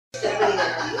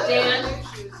Dan,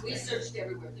 we searched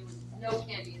everywhere. There was no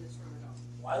candy in this room at all.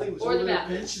 Wiley was Or the over there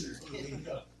bathroom.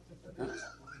 pensioner.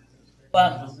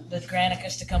 Well, with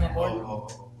Granicus to come aboard. It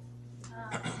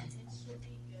should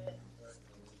be good.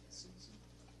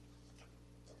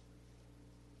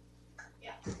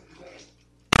 Yeah.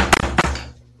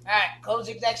 All right, close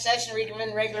exec session,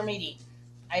 reconvene regular meeting.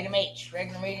 Item H,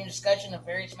 regular meeting discussion of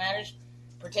various matters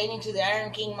pertaining to the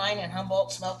Iron King Mine and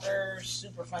Humboldt Smelter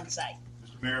Superfund site.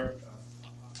 Mr. Mayor,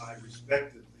 I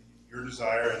respect your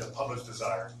desire and the public's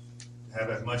desire to have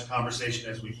as much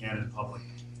conversation as we can in public.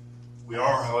 We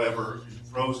are, however, in the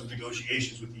throes of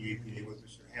negotiations with the EPA, with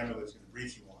Mr. Hamler is going to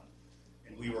brief you on,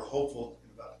 and we were hopeful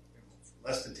in about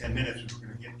less than 10 minutes we were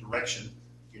going to get direction,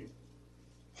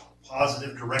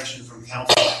 positive direction from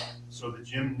council, so that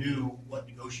Jim knew what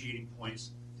negotiating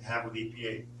points to have with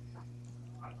EPA.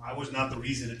 I was not the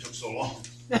reason it took so long.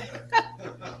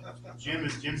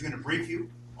 Jim's going to brief you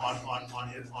on the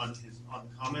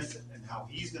comments and how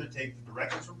he's going to take the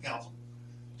directions from council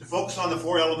to focus on the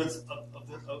four elements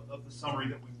of the summary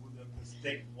that we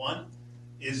state. One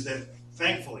is that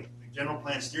thankfully the General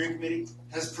Plan Steering Committee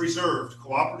has preserved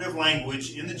cooperative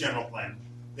language in the general plan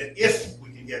that if we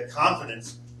can get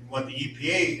confidence in what the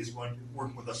EPA is going to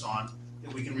work with us on,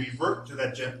 that we can revert to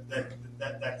that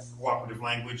cooperative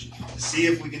language to see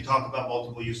if we can talk about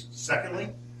multiple uses. Secondly,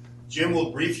 Jim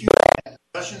will brief you on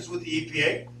discussions with the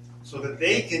EPA so that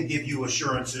they can give you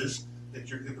assurances that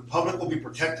the public will be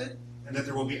protected and that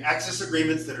there will be access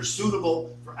agreements that are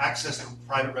suitable for access to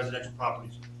private residential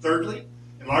properties. Thirdly,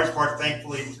 in large part,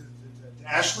 thankfully to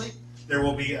Ashley, there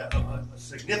will be a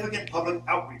significant public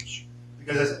outreach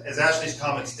because as Ashley's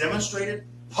comments demonstrated,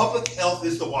 public health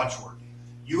is the watchword.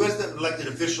 You as the elected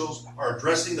officials are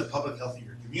addressing the public health of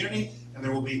your community, and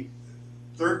there will be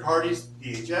third parties,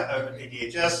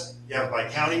 DHS, Yavapai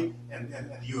County, and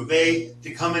the U of A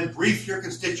to come and brief your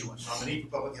constituents on the need for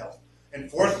public health. And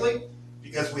fourthly,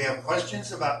 because we have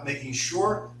questions about making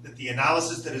sure that the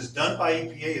analysis that is done by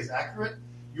EPA is accurate,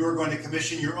 you are going to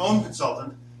commission your own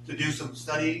consultant to do some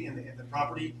study in the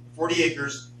property, 40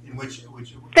 acres, in which.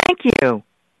 Thank you.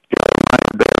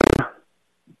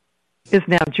 Is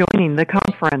now joining the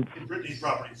conference. Brittany's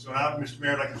property. So now, Mr.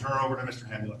 Mayor, I'd like to turn it over to Mr.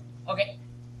 Hamler. Okay.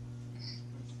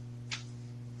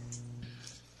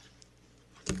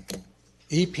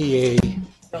 EPA.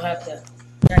 You'll have to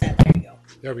turn that. There you go.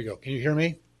 There we go. Can you hear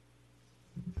me?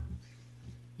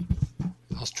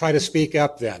 I'll try to speak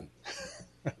up then.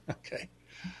 Okay.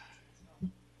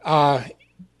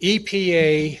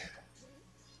 EPA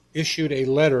issued a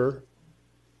letter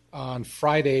on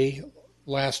Friday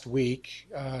last week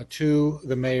to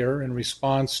the mayor in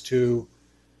response to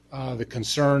the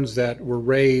concerns that were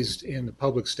raised in the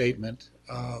public statement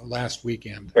last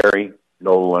weekend. Harry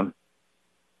Nolan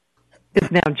is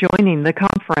now joining the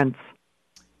conference.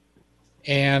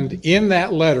 And in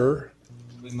that letter,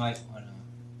 we might want to.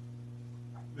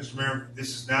 Mr. Mayor, this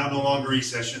is now no longer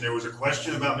e-session. There was a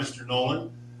question about Mr.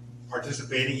 Nolan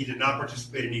participating. He did not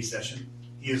participate in e-session.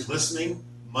 He is listening,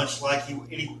 much like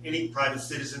any private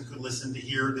citizen could listen to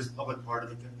hear this public part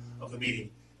of the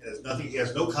meeting. It has nothing. He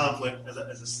has no conflict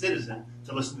as a citizen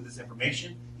to listen to this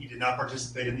information. He did not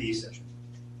participate in the e-session.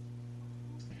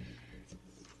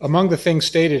 Among the things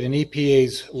stated in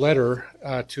EPA's letter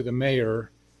to the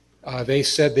mayor, they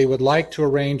said they would like to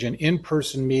arrange an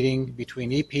in-person meeting between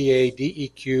EPA,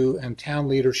 DEQ, and town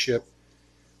leadership,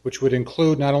 which would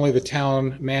include not only the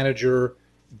town manager,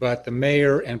 but the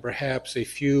mayor and perhaps a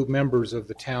few members of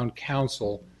the town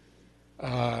council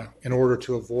in order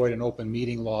to avoid an open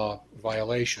meeting law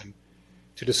violation,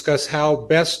 to discuss how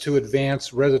best to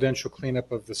advance residential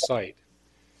cleanup of the site.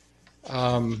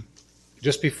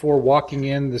 Just before walking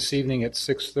in this evening at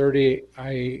 6:30,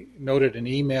 I noted an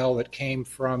email that came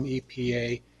from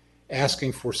EPA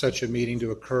asking for such a meeting to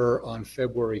occur on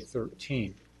February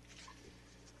 13th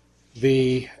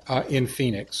in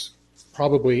Phoenix,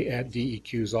 probably at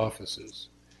DEQ's offices.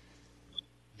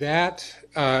 That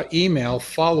email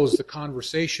follows the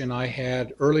conversation I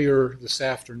had earlier this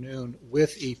afternoon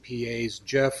with EPA's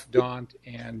Jeff Daunt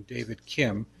and David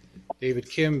Kim. David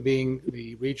Kim being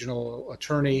the regional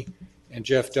attorney and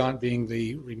Jeff Daunt being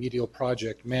the remedial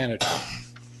project manager.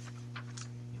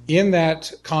 In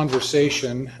that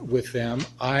conversation with them,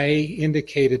 I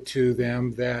indicated to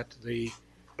them that the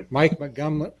Mike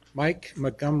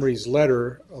Montgomery's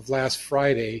letter of last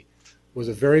Friday was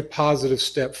a very positive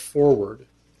step forward,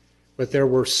 but there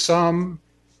were some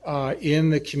in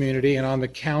the community and on the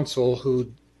council who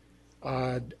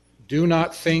do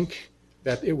not think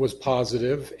that it was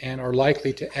positive and are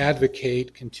likely to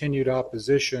advocate continued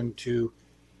opposition to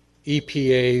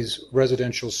EPA's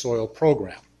residential soil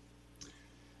program.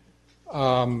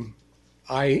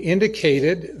 I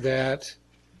indicated that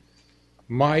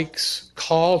Mike's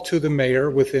call to the mayor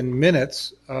within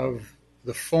minutes of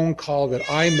the phone call that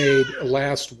I made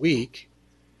last week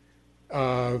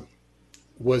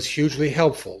was hugely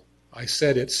helpful. I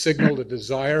said it signaled a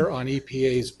desire on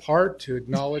EPA's part to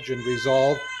acknowledge and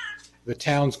resolve the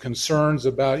town's concerns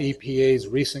about EPA's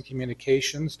recent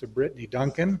communications to Brittany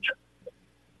Duncan.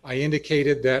 I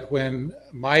indicated that when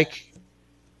Mike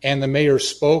and the mayor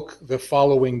spoke the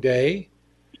following day,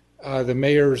 the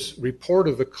mayor's report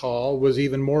of the call was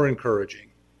even more encouraging.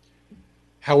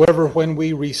 However, when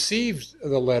we received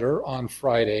the letter on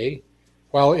Friday,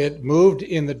 while it moved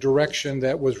in the direction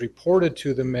that was reported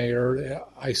to the mayor,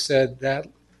 I said that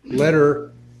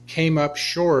letter came up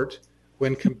short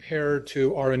when compared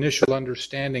to our initial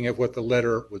understanding of what the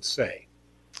letter would say.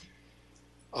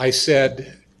 I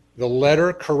said the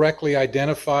letter correctly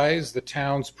identifies the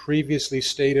town's previously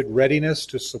stated readiness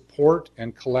to support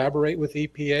and collaborate with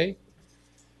EPA,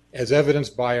 as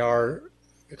evidenced by our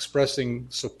expressing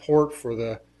support for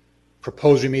the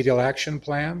proposed remedial action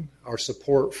plan, our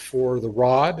support for the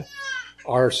ROD,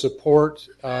 our support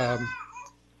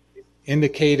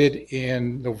indicated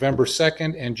in November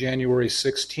 2nd and January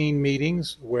 16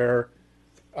 meetings where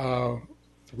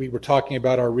we were talking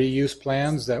about our reuse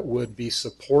plans that would be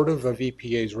supportive of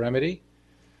EPA's remedy.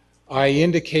 I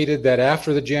indicated that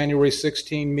after the January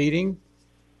 16 meeting,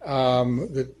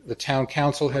 the town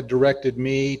council had directed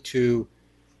me to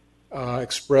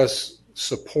express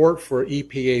support for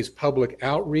EPA's public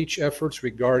outreach efforts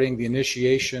regarding the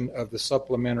initiation of the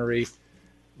supplementary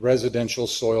residential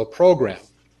soil program.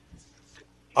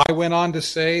 I went on to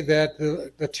say that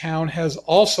the town has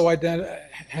also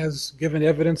has given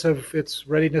evidence of its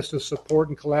readiness to support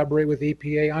and collaborate with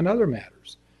EPA on other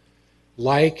matters,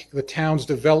 like the town's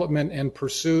development and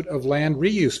pursuit of land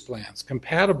reuse plans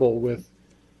compatible with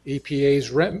EPA's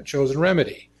chosen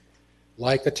remedy,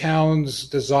 like the town's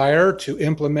desire to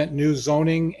implement new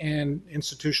zoning and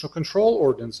institutional control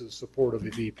ordinances supportive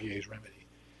of EPA's remedy.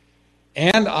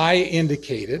 And I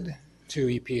indicated to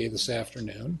EPA this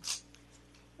afternoon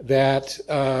that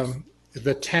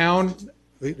the town,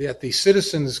 that the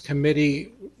Citizens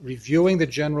Committee reviewing the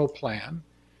general plan,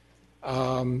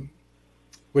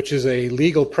 which is a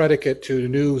legal predicate to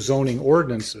new zoning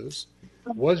ordinances,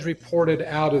 was reported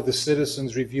out of the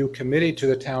Citizens Review Committee to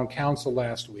the Town Council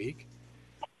last week,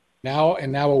 now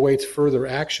awaits further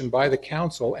action by the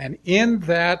Council. And in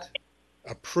that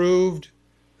approved,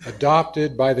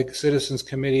 adopted by the Citizens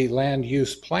Committee land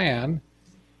use plan,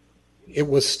 it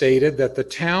was stated that the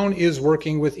town is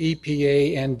working with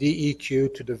EPA and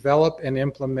DEQ to develop and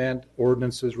implement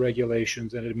ordinances,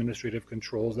 regulations, and administrative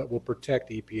controls that will protect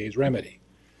EPA's remedy.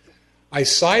 I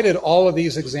cited all of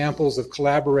these examples of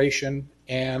collaboration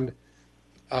and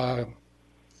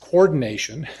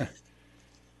coordination,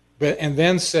 and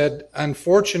then said,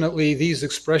 unfortunately, these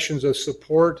expressions of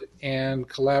support and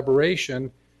collaboration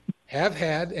have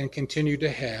had and continue to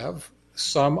have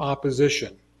some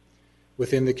opposition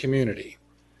within the community.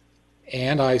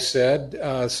 And I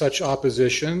said such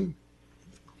opposition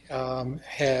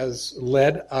has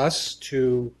led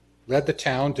the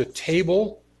town to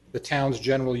table the town's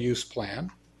general use plan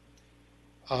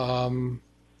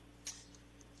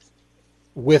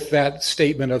with that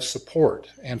statement of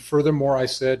support. And furthermore, I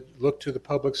said, look to the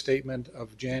public statement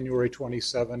of January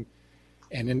 27,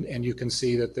 and you can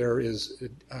see that there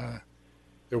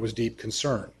was deep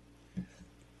concern.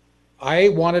 I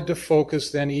wanted to focus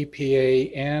then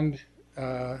EPA and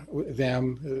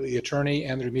the attorney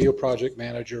and the remedial project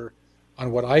manager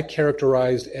on what I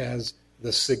characterized as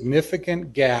the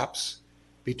significant gaps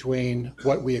between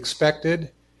what we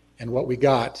expected and what we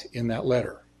got in that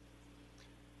letter.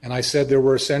 And I said there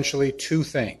were essentially two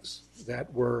things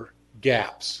that were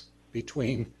gaps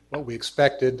between what we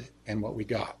expected and what we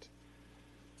got.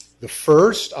 The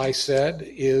first, I said,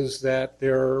 is that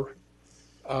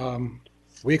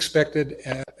we expected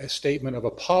a statement of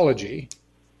apology,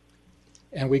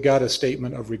 and we got a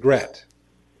statement of regret.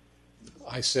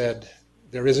 I said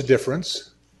there is a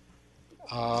difference.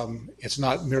 It's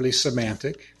not merely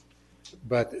semantic,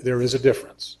 but there is a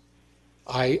difference.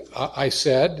 I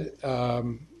said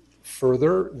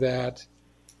further that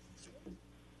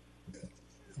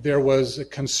there was a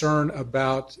concern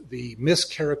about the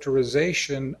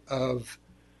mischaracterization of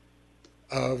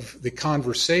the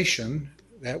conversation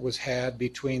that was had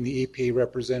between the EPA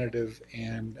representative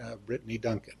and Brittany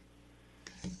Duncan.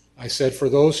 I said for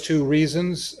those two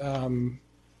reasons,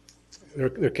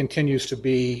 there continues to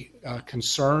be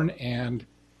concern, and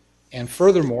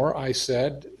furthermore, I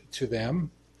said to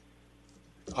them,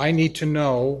 I need to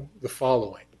know the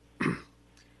following.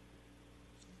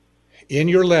 In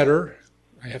your letter,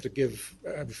 I have to give,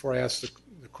 before I ask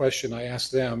the question I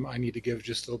asked them, I need to give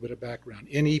just a little bit of background.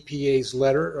 In EPA's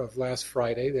letter of last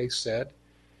Friday, they said,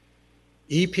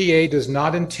 EPA does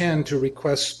not intend to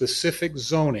request specific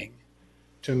zoning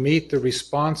to meet the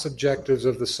response objectives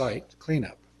of the site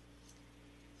cleanup.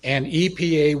 And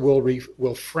EPA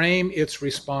will frame its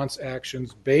response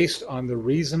actions based on the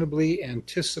reasonably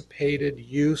anticipated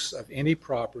use of any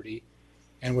property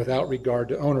and without regard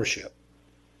to ownership.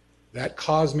 That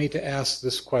caused me to ask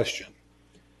this question.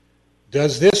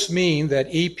 Does this mean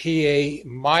that EPA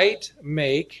might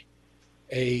make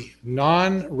a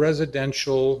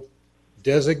non-residential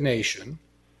designation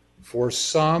for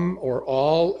some or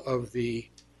all of the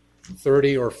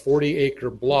 30 or 40 acre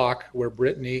block where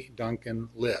Brittany Duncan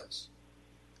lives?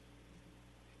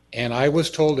 And I was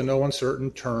told in no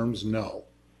uncertain terms, no.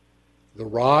 The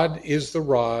rod is the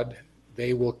rod.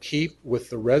 They will keep with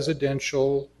the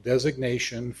residential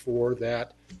designation for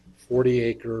that 40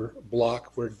 acre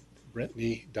block where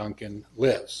Brittany Duncan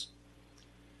lives.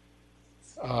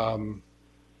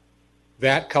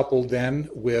 That coupled then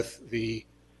with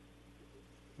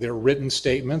their written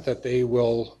statement that they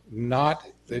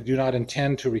do not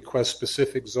intend to request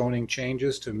specific zoning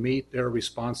changes to meet their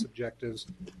response objectives,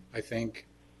 I think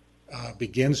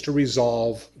begins to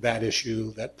resolve that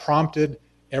issue that prompted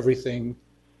everything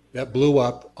that blew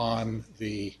up on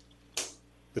the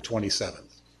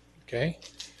 27th. Okay?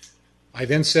 I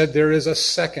then said there is a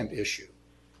second issue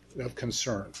of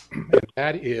concern, and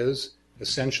that is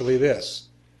essentially this.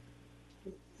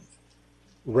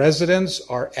 Residents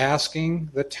are asking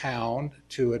the town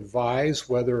to advise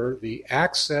whether the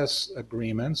access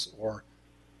agreements or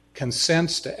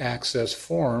consents to access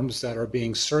forms that are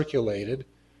being circulated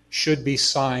should be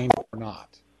signed or not.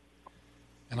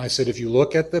 And I said, if you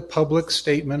look at the public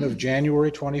statement of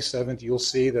January 27th, you'll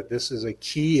see that this is a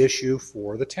key issue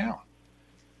for the town.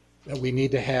 That we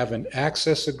need to have an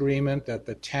access agreement that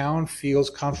the town feels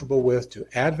comfortable with to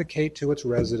advocate to its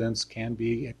residents can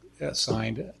be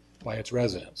signed by its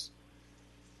residents.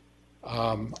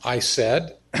 I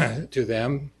said to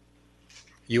them,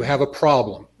 you have a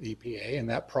problem, EPA, and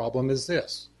that problem is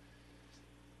this.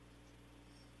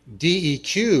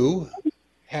 DEQ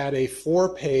had a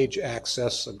 4-page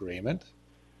access agreement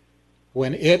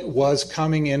when it was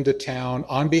coming into town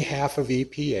on behalf of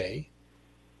EPA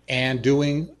and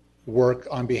doing work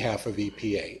on behalf of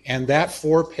EPA. And that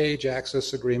 4-page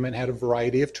access agreement had a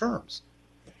variety of terms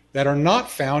that are not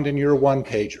found in your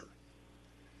 1-pager.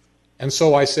 And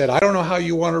so I said, I don't know how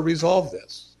you want to resolve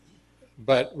this,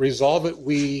 but resolve it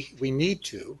we need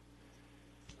to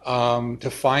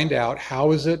find out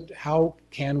how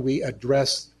can we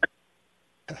address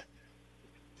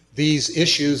these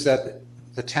issues that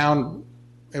the town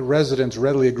residents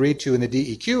readily agreed to in the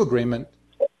DEQ agreement,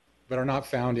 but are not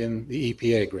found in the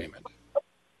EPA agreement.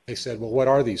 They said, well, what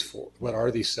are these for? What are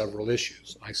these several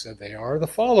issues? I said, they are the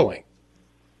following.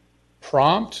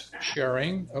 Prompt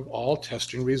sharing of all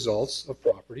testing results of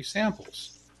property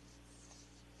samples.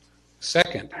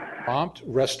 Second, prompt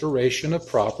restoration of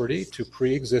property to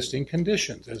pre-existing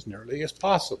conditions as nearly as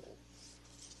possible.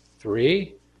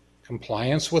 3,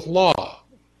 compliance with laws.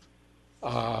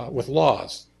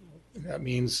 That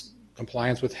means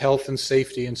compliance with health and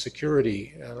safety and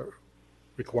security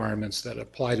requirements that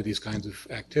apply to these kinds of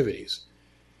activities.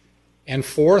 And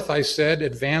 4th, I said,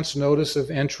 advance notice of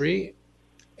entry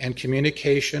and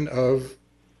communication of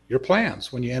your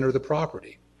plans when you enter the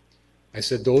property. I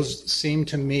said those seem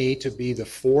to me to be the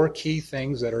 4 key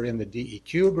things that are in the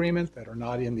DEQ agreement that are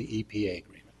not in the EPA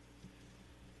agreement.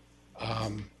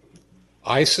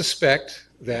 I suspect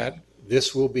that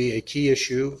this will be a key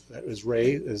issue that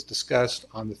is discussed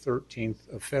on the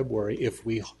 13th of February if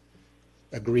we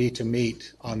agree to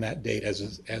meet on that date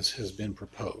as has been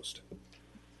proposed.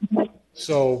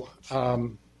 So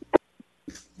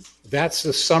that's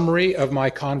the summary of my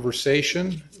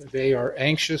conversation. They are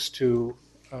anxious to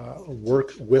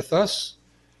work with us.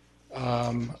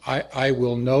 I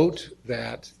will note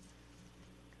that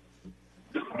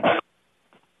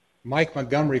Mike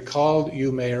Montgomery called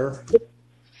you, Mayor,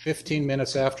 15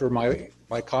 minutes after my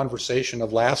conversation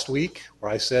of last week,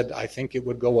 where I said I think it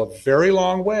would go a very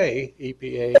long way,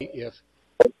 EPA, if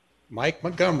Mike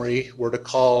Montgomery were to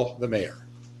call the mayor.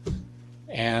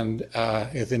 And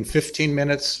within 15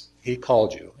 minutes, he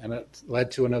called you, and it led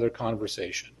to another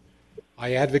conversation.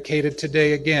 I advocated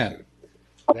today again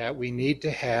that we need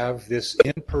to have this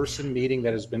in-person meeting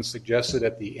that has been suggested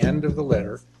at the end of the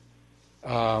letter,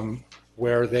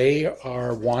 where they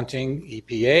are wanting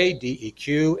EPA,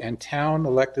 DEQ, and town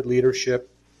elected leadership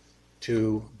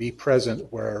to be present,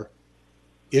 where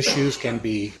issues can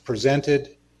be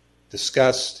presented,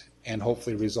 discussed, and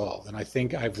hopefully resolved. And I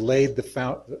think I've laid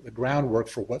the groundwork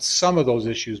for what some of those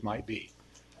issues might be.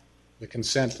 The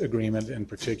consent agreement in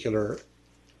particular,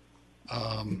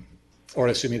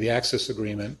 the access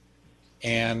agreement,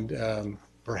 and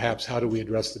perhaps how do we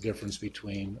address the difference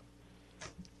between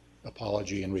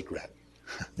apology and regret.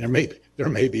 There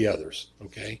may be others,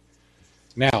 okay?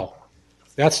 Now,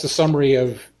 that's the summary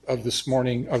of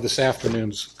this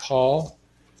afternoon's call.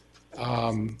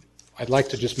 I'd like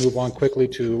to just move on quickly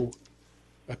to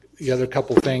the other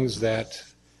couple things that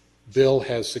Bill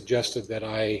has suggested that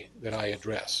I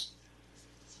address.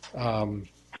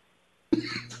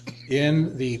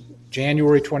 In the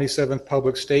January 27th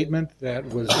public statement that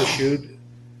was issued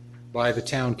by the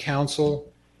town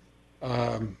council,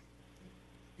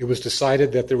 it was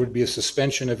decided that there would be a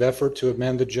suspension of effort to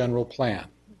amend the general plan.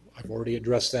 I've already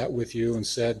addressed that with you and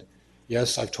said,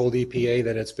 yes, I've told EPA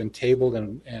that it's been tabled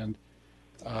and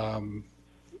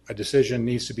a decision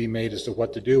needs to be made as to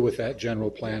what to do with that general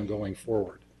plan going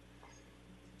forward.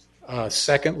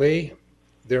 Secondly,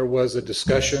 there was a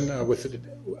discussion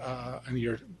in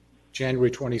your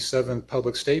January 27th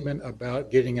public statement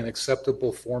about getting an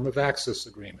acceptable form of access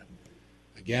agreement.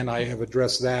 Again, I have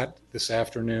addressed that this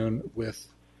afternoon with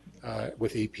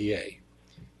EPA.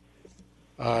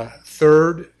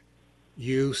 Third,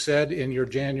 you said in your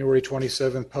January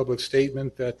 27th public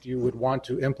statement that you would want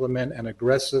to implement an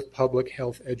aggressive public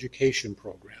health education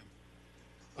program.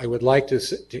 I would like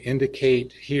to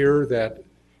indicate here that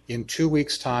in 2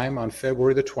 weeks' time, on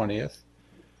February the 20th,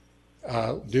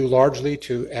 due largely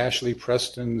to Ashley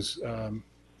Preston's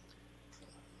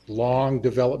long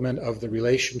development of the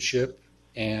relationship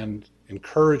and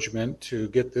encouragement to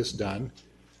get this done,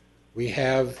 we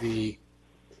have a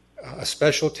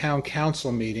special town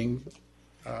council meeting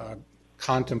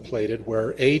contemplated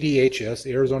where ADHS,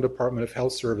 the Arizona Department of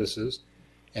Health Services,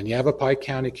 and Yavapai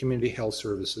County Community Health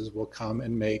Services will come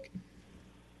and make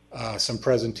some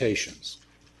presentations.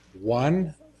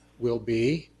 One will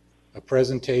be a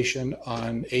presentation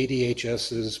on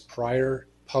ADHS's prior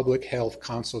public health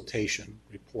consultation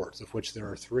reports, of which there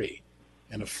are 3,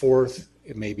 and a 4th,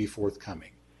 it may be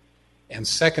forthcoming. And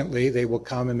secondly, they will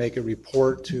come and make a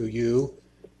report to you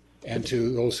and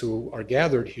to those who are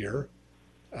gathered here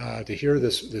to hear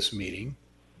this meeting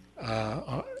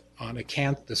on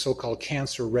the so-called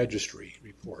cancer registry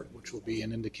report, which will be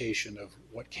an indication of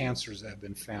what cancers have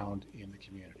been found in the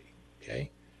community.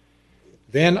 Okay.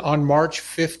 Then on March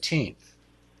 15th,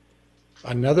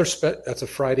 that's a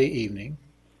Friday evening,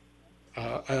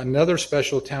 another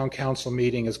special town council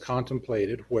meeting is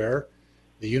contemplated where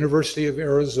the University of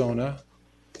Arizona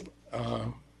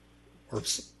or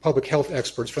public health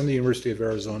experts from the University of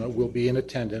Arizona will be in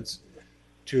attendance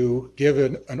to give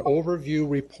an overview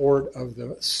report of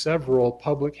the several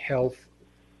public health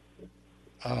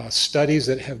studies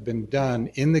that have been done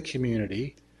in the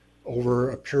community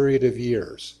over a period of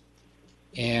years.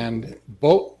 And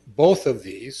both of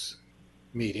these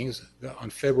meetings on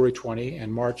February 20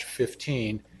 and March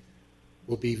 15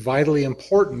 will be vitally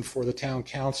important for the town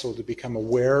council to become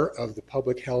aware of the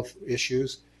public health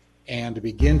issues and to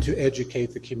begin to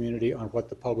educate the community on what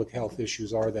the public health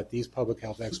issues are that these public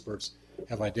health experts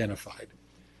have identified.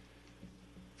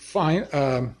 Finally,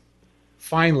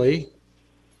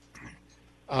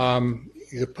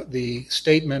 the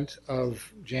statement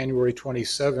of January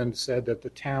 27 said that the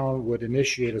town would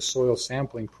initiate a soil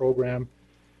sampling program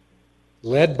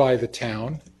led by the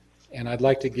town, and I'd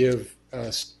like to give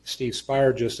Steve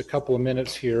Spire just a couple of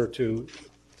minutes here to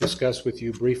discuss with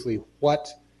you briefly what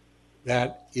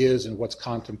that is and what's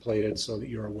contemplated so that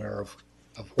you're aware of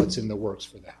what's in the works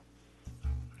for that.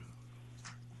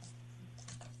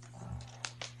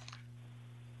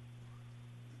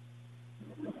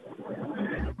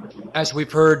 As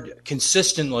we've heard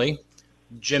consistently,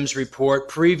 Jim's report,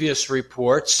 previous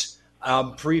reports,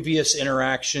 previous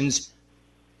interactions,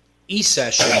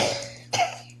 e-session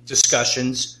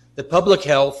discussions, the public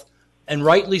health, and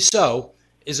rightly so,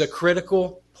 is a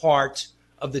critical part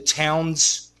of the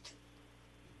town's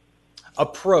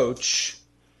approach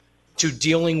to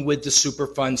dealing with the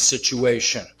Superfund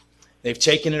situation. They've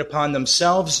taken it upon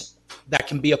themselves. That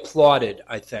can be applauded,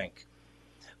 I think.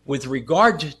 With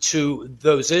regard to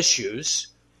those issues,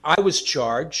 I was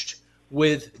charged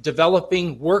with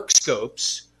developing work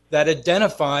scopes that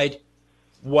identified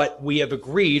what we have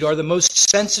agreed are the most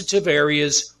sensitive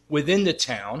areas within the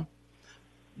town,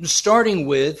 starting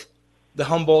with the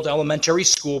Humboldt Elementary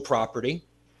School property,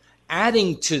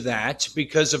 adding to that,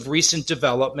 because of recent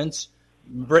developments,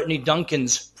 Brittany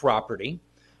Duncan's property,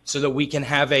 so that we can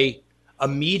have a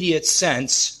immediate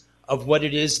sense of what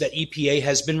it is that EPA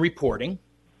has been reporting,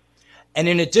 And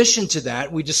in addition to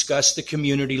that, we discussed the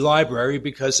community library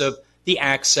because of the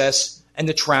access and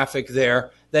the traffic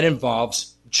there that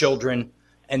involves children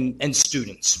and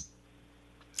students.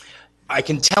 I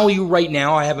can tell you right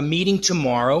now, I have a meeting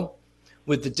tomorrow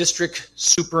with the district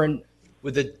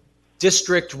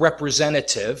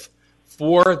representative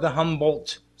for the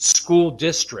Humboldt School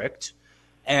District,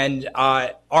 and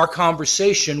our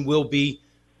conversation will be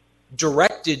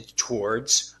directed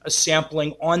towards a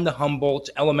sampling on the Humboldt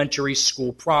Elementary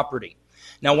School property.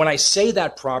 Now, when I say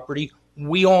that property,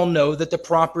 we all know that the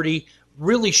property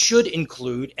really should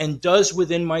include, and does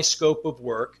within my scope of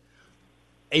work,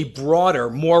 a broader,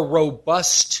 more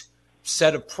robust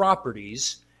set of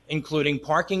properties, including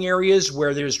parking areas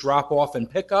where there's drop-off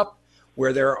and pickup,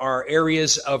 where there are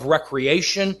areas of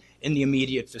recreation in the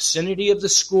immediate vicinity of the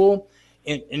school.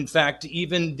 In fact,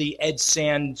 even the Ed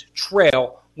Sand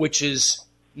Trail, which is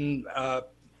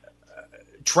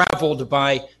traveled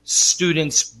by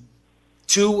students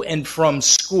to and from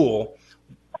school,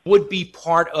 would be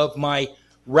part of my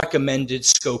recommended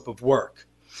scope of work.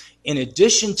 In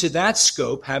addition to that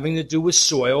scope, having to do with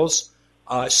soils,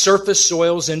 surface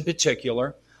soils in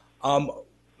particular,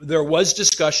 there was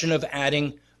discussion of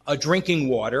adding drinking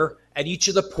water at each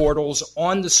of the portals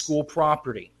on the school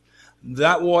property.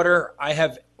 That water I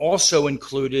have also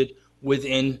included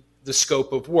within the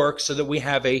scope of work so that we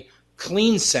have a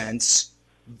clean sense,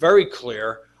 very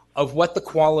clear, of what the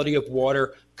quality of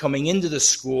water coming into the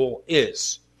school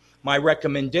is. My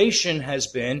recommendation has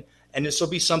been, and this will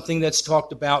be something that's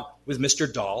talked about with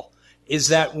Mr. Dahl, is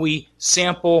that we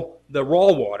sample the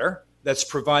raw water that's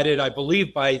provided, I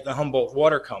believe, by the Humboldt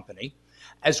Water Company,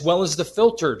 as well as the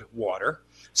filtered water,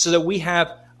 so that we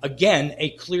have, again,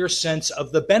 a clear sense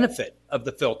of the benefit of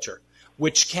the filter,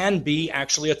 which can be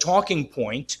actually a talking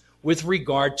point with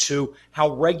regard to how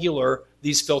regular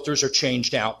these filters are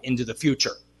changed out into the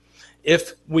future.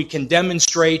 If we can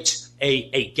demonstrate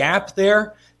a gap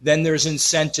there, then there's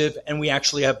incentive, and we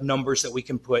actually have numbers that we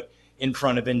can put in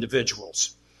front of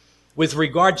individuals. With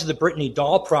regard to the Brittany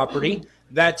Dahl property,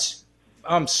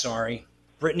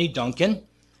 Brittany Duncan,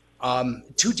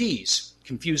 two Ds,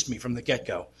 confused me from the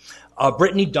get-go.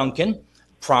 Brittany Duncan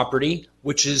property,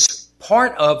 which is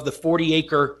part of the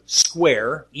 40-acre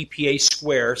square, EPA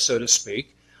square, so to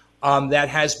speak, that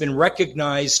has been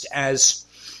recognized as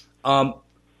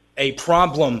a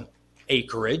problem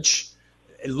acreage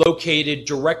located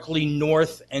directly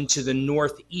north and to the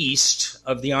northeast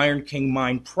of the Iron King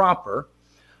mine proper.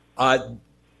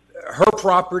 Her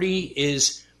property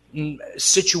is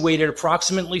situated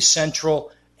approximately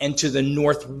central and to the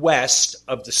northwest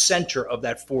of the center of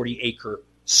that 40-acre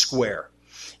square.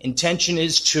 Intention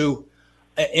is to,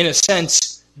 in a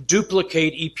sense,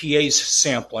 duplicate EPA's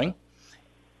sampling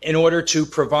in order to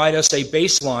provide us a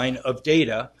baseline of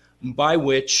data by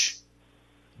which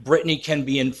Brittany can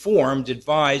be informed,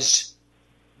 advised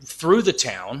through the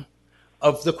town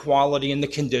of the quality and the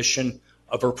condition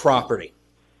of her property.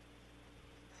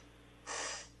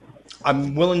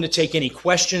 I'm willing to take any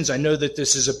questions. I know that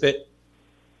this is a bit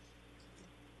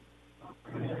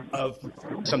of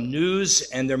some news,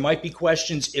 and there might be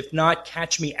questions. If not,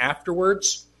 catch me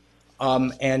afterwards.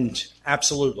 And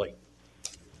absolutely.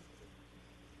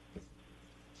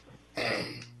 I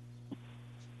think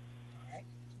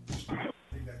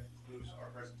that concludes our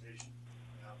presentation.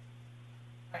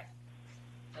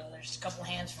 So there's a couple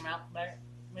hands from out there.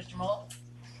 Mr. Mullet?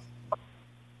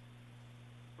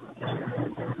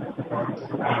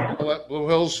 Blue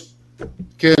Hills,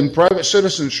 can private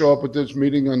citizens show up at this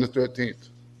meeting on the 13th?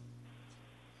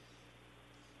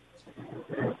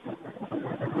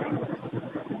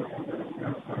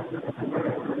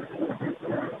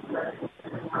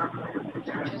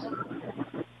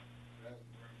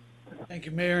 Thank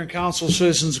you, Mayor and Council,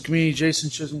 citizens of the community. Jason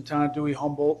Chisholm, Town of Dewey,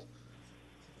 Humboldt.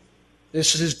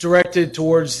 This is directed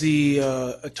towards the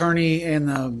attorney and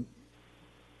the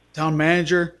town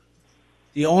manager.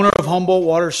 The owner of Humboldt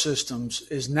Water Systems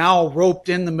is now roped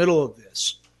in the middle of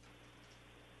this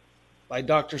by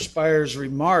Dr. Spire's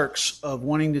remarks of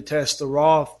wanting to test the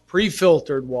raw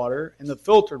pre-filtered water and the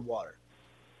filtered water.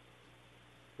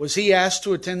 Was he asked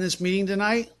to attend this meeting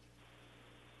tonight?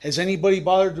 Has anybody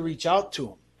bothered to reach out to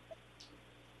him?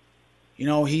 You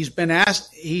know, he's been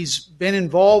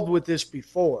involved with this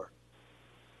before.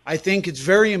 I think it's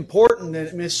very important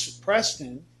that Ms.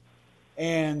 Preston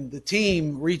and the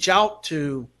team reach out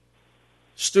to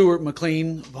Stuart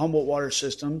McLean of Humboldt Water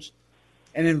Systems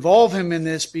and involve him in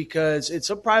this, because it's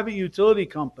a private utility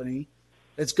company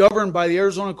that's governed by the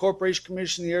Arizona Corporation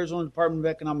Commission, the Arizona Department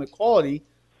of Economic Quality.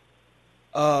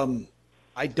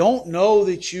 I don't know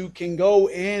that you can go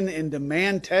in and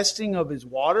demand testing of his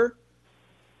water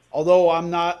Although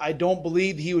I don't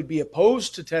believe he would be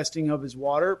opposed to testing of his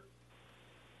water.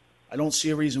 I don't see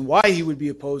a reason why he would be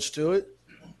opposed to it.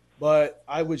 But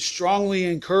I would strongly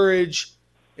encourage,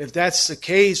 if that's the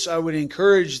case, I would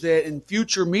encourage that in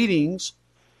future meetings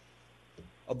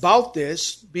about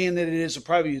this, being that it is a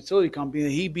private utility company, that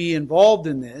he be involved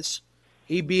in this.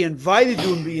 He be invited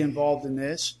to be involved in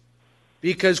this.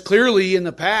 Because clearly in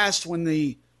the past, when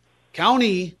the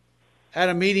county had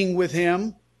a meeting with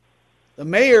him, the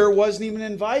mayor wasn't even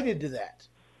invited to that.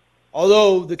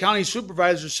 Although the county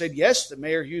supervisor said, yes, the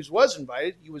Mayor Hughes was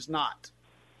invited, he was not.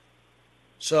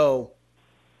 So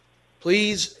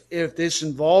please, if this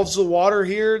involves the water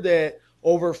here that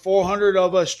over 400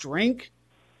 of us drink,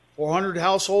 400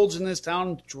 households in this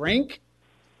town drink,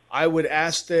 I would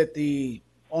ask that the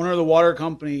owner of the water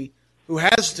company, who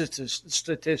has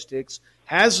statistics,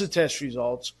 has the test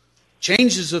results,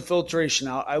 changes the filtration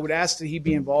out, I would ask that he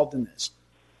be involved in this.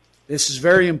 This is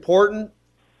very important,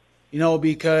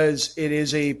 because it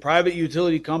is a private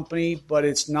utility company, but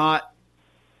it's not.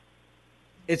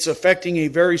 It's affecting a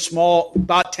very small,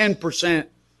 about 10%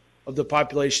 of the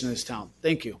population of this town.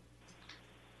 Thank you.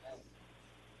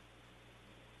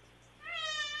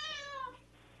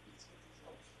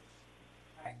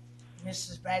 All right.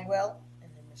 Mrs. Bagwell and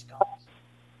then Ms. Collins.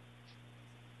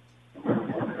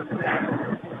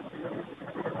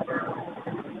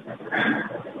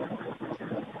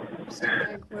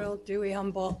 Bagwell, Dewey,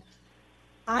 Humboldt.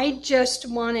 I just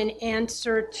want an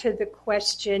answer to the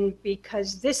question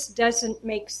because this doesn't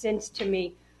make sense to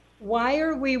me. Why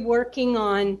are we working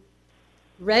on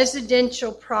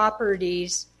residential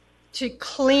properties to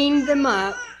clean them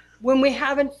up when we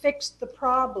haven't fixed the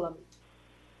problem?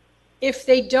 If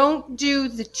they don't do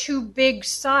the two big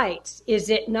sites, is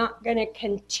it not going to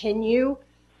continue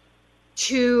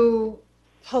to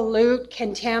pollute,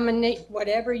 contaminate,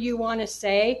 whatever you want to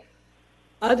say,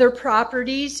 other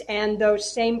properties and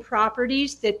those same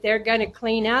properties that they're going to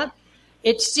clean up?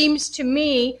 It seems to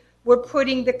me we're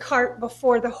putting the cart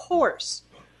before the horse.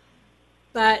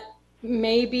 But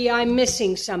maybe I'm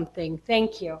missing something.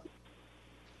 Thank you.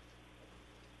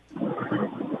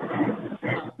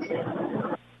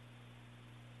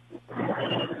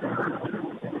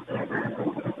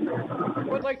 I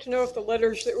would like to know if the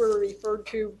letters that were referred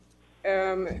to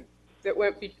that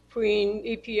went between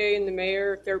EPA and the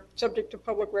mayor, if they're subject to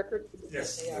public record?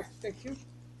 Yes. They are. Thank you.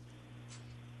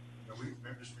 No, we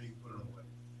just put it on the web.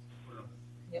 Put it on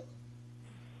the. Yep.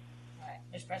 All right.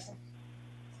 Ms. Preston?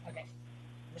 Okay.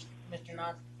 Mr.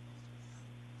 Nod?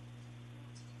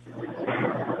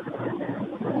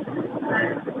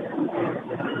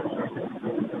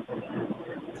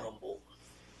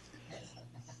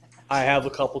 I have a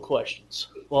couple questions.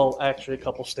 Well, actually, a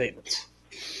couple statements.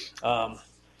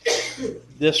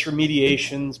 This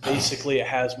remediation's basically a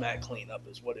hazmat cleanup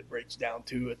is what it breaks down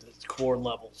to at its core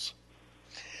levels.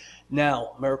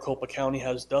 Now, Maricopa County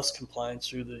has dust compliance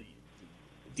through the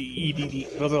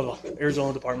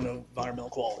Arizona Department of Environmental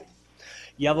Quality.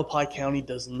 Yavapai County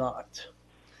does not.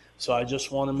 So I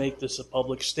just want to make this a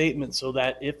public statement so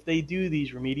that if they do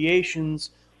these remediations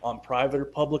on private or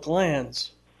public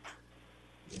lands,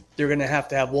 they're going to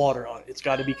have water on it. It's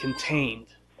got to be contained.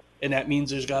 And that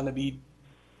means there's got to be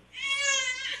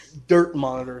dirt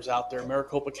monitors out there.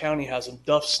 Maricopa County has some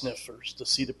dust sniffers to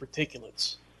see the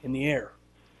particulates in the air.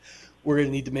 We're going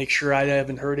to need to make sure. I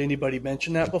haven't heard anybody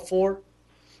mention that before.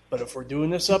 But if we're doing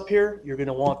this up here, you're going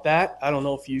to want that. I don't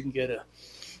know if you can get a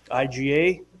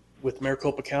IGA with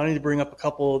Maricopa County to bring up a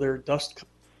couple of their dust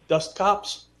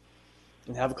cops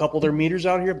and have a couple of their meters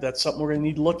out here. But that's something we're going to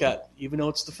need to look at. Even though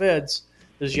it's the feds,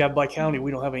 this is Yavapai County,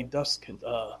 we don't have any dust,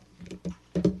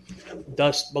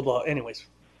 blah, blah. Anyways,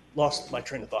 lost my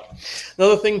train of thought.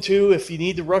 Another thing, too, if you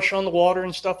need to rush on the water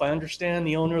and stuff, I understand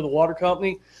the owner of the water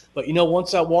company. But,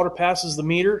 once that water passes the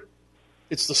meter,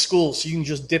 it's the school. So you can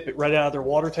just dip it right out of their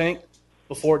water tank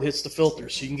before it hits the filter.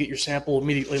 So you can get your sample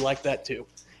immediately like that, too.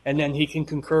 And then he can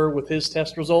concur with his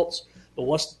test results. But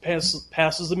once it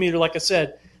passes the meter, like I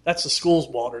said, that's the school's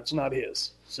water. It's not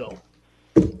his. So,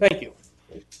 thank you.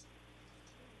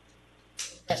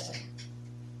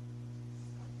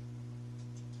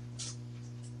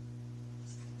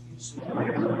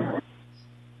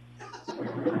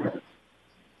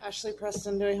 Ashley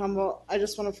Preston, Dewey Humboldt. I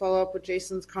just want to follow up with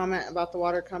Jason's comment about the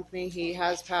water company. He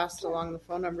has passed along the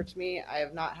phone number to me. I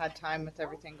have not had time with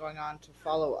everything going on to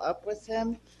follow up with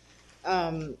him.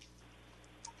 I've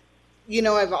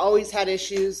always had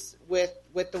issues with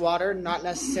the water, not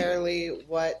necessarily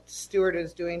what Stewart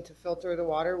is doing to filter the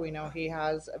water. We know he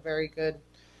has a very good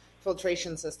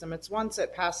filtration system. It's once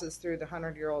it passes through the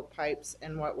 100-year-old pipes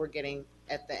and what we're getting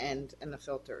at the end in the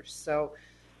filters. So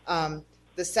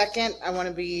The second, I want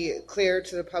to be clear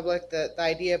to the public that the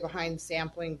idea behind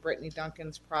sampling Brittany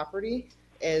Duncan's property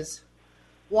is,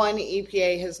 one,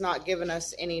 EPA has not given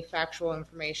us any factual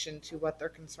information to what they're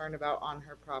concerned about on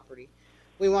her property.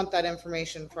 We want that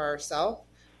information for ourselves.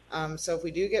 So if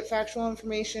we do get factual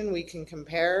information, we can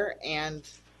compare and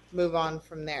move on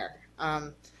from there.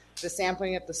 The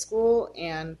sampling at the school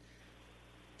and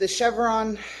the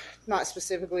Chevron, not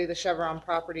specifically the Chevron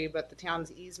property, but the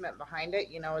town's easement behind it,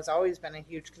 has always been a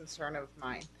huge concern of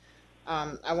mine.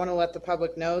 I want to let the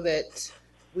public know that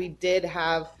we did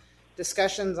have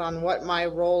discussions on what my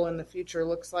role in the future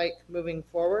looks like moving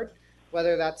forward,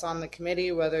 whether that's on the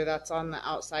committee, whether that's on the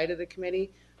outside of the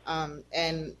committee.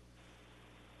 And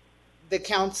the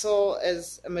council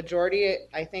as a majority,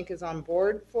 I think, is on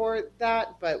board for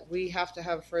that, but we have to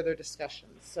have further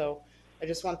discussions. So I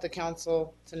just want the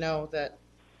council to know that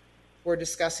we're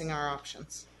discussing our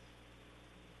options.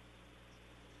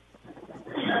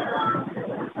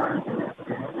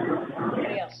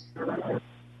 Anybody else?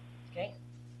 Okay.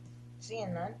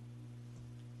 Seeing none.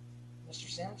 Mr.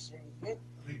 Sims, are you good?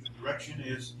 I think the direction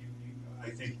is, I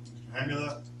think Mr.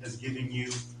 Hamula has given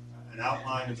you an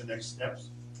outline of the next steps.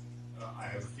 I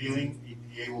have a feeling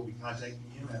EPA will be contacting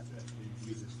you after we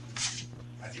review this.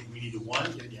 I think we need to,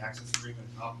 one, get the access agreement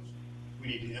accomplished. We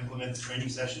need to implement the training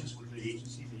sessions with the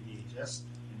agencies, ADHS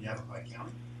and Yavapai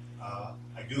County.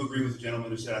 I do agree with the gentleman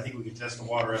who said I think we can test the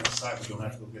water at the site. We don't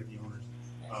have to go get the owners.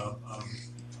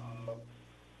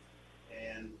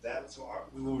 And that's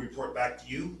we will report back to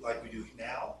you like we do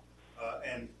now.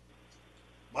 And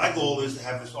my goal is to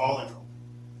have this all in.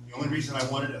 The only reason I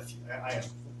wanted I have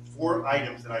 4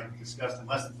 items that I can discuss in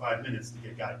less than 5 minutes to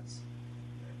get guidance,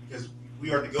 because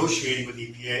we are negotiating with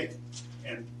EPA,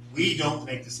 and we don't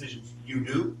make decisions. You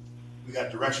do. We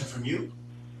got direction from you,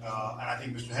 and I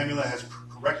think Mr. Hamula has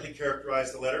correctly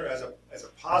characterized the letter as a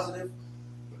positive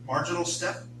but marginal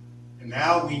step. And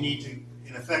now we need to,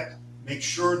 in effect, make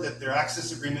sure that their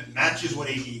access agreement matches what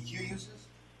ADEQ uses.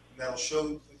 And that'll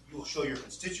show you'll show your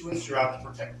constituents you're out to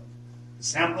protect them. The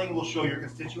sampling will show your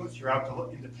constituents you're out to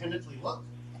independently look.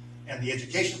 And the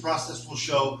education process will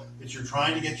show that you're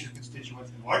trying to get your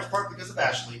constituents, in large part because of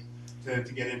Ashley, to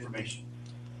get information.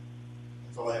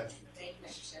 That's all I have. Thank you,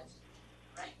 Mr. Sims.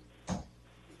 Right.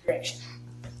 Direction.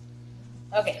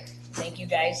 Okay. Thank you,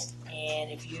 guys.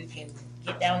 And if you can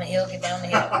get down the hill, get down the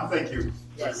hill. Thank you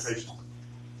Yes. for your patience.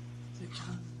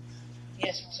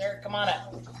 Yes, sir. Come on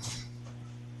up.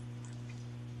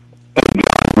 I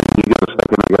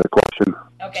got a question.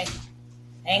 Okay.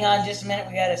 Hang on just a minute.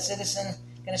 We got a citizen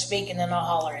going to speak, and then I'll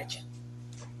holler at you.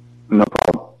 No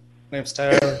problem. My name's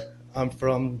Tyler. I'm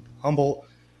from Humboldt.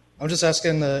 I'm just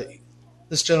asking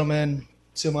this gentleman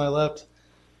to my left,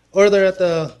 or they're at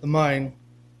the mine.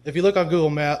 If you look on Google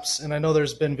Maps, and I know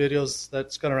there's been videos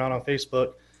that's gone around on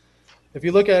Facebook, if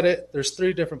you look at it, there's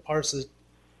 3 different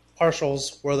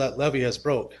partials where that levee has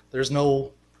broke. There's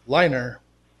no liner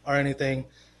or anything,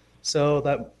 so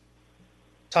that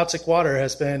toxic water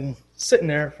has been sitting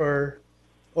there for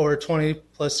over 20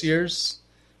 plus years,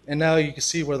 and now you can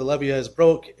see where the levee has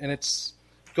broke, and it's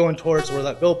going towards where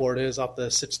that billboard is off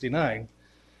the 69.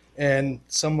 And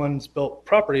someone's built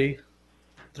property,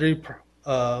 3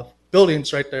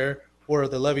 buildings right there where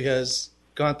the levee has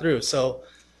gone through. So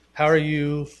how are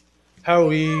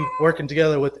we working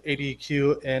together with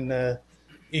ADEQ and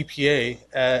EPA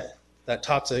at that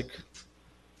toxic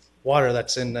water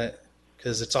that's in that,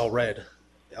 because it's all red?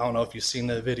 I don't know if you've seen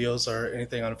the videos or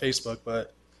anything on Facebook,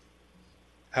 but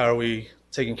how are we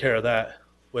taking care of that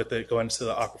with it going to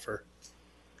the aquifer?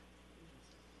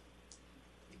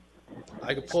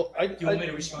 I could pull. Do you want me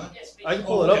to respond? I can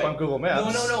pull it up on Google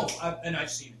Maps. No. And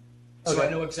I've seen it, so Okay. I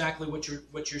know exactly what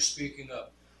you're speaking of.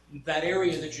 That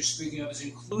area that you're speaking of is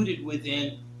included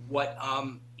within what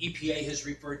EPA has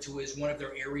referred to as one of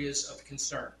their areas of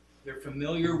concern. They're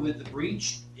familiar with the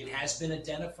breach. It has been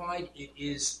identified. It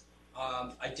is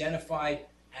identified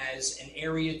as an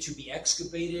area to be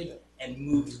excavated and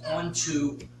moved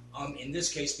onto, in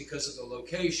this case, because of the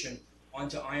location,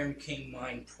 onto Iron King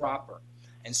Mine proper.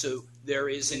 And so there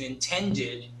is an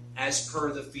intended, as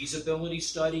per the feasibility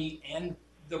study and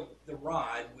the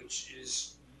ROD, which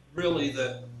is really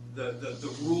the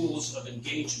rules of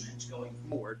engagement going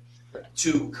forward,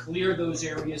 to clear those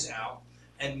areas out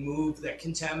and move that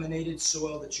contaminated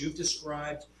soil that you've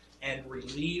described and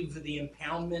relieve the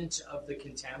impoundment of the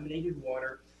contaminated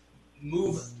water,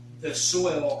 move the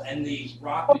soil and the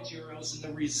rock materials and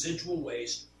the residual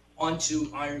waste onto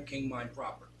Iron King Mine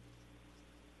proper.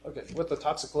 Okay, with the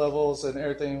toxic levels and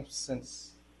everything,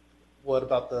 since what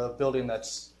about the building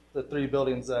that's the 3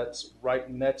 buildings that's right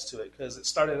next to it? Because it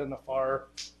started in the far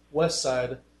west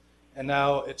side and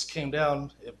now it's came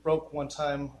down. It broke one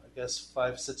time, I guess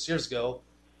 5-6 years ago,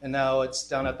 and now it's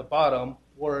down at the bottom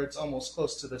where it's almost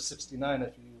close to the 69.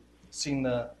 If you've seen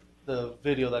the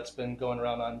video that's been going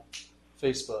around on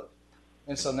Facebook,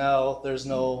 and so now there's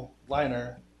no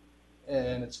liner,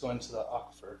 and it's going to the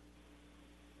aquifer.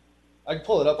 I can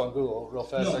pull it up on Google real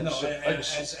fast.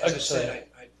 As I said,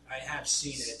 I have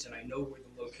seen it, and I know where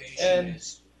the location And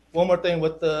is. one more thing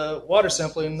with the water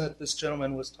sampling that this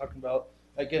gentleman was talking about,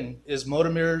 again, is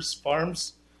Motormir's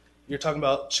Farms. You're talking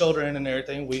about children and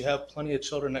everything. We have plenty of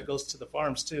children that goes to the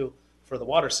farms too for the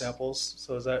water samples.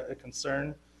 So is that a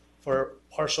concern for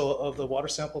partial of the water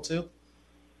sample too?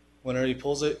 Whenever he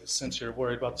pulls it, since you're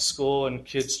worried about the school and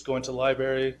kids going to the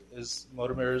library, can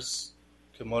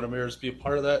Motormir's be a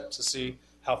part of that to see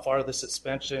how far this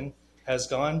expansion has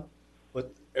gone with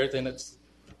everything that's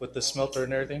with the smelter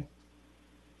and everything?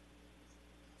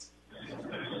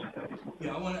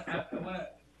 Yeah, I want to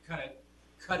kind of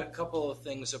cut a couple of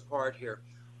things apart here.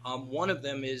 One of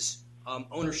them is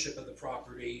ownership of the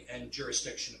property and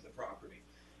jurisdiction of the property.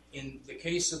 In the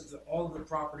case of all of the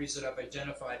properties that I've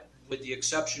identified, with the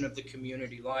exception of the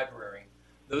community library,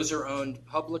 those are owned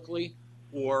publicly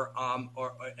or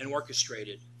and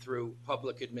orchestrated through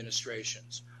public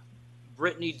administrations.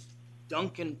 Brittany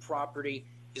Duncan property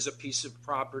is a piece of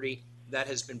property that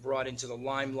has been brought into the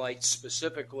limelight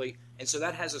specifically, and so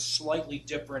that has a slightly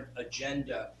different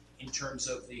agenda in terms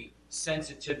of the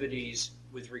sensitivities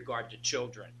with regard to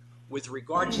children. With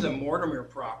regard to the Mortimer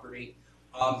property,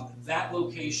 that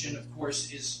location, of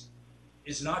course,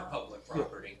 is not public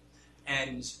property,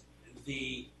 and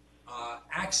the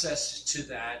access to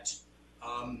that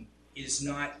is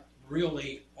not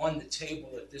really on the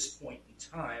table at this point in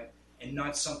time, and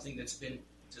not something that's been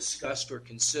discussed or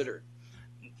considered.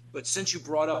 But since you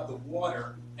brought up the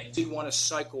water, I did want to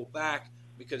cycle back,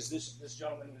 because this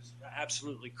gentleman was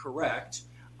absolutely correct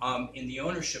in the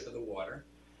ownership of the water,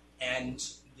 and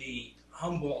the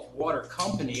Humboldt Water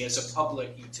Company, as a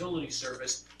public utility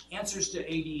service, answers to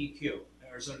ADEQ,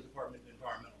 Arizona Department of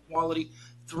Environmental Quality,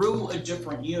 through a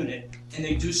different unit, and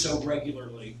they do so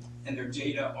regularly, and their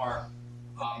data are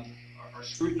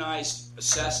scrutinized,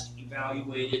 assessed,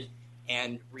 evaluated,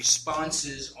 and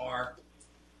responses are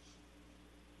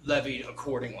levied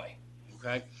accordingly.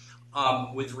 Okay.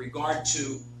 With regard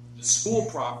to the school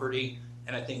property,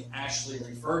 and I think Ashley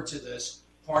referred to this,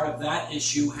 part of that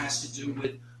issue has to do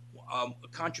with a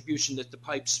contribution that the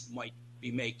pipes might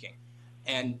be making,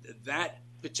 and that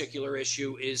particular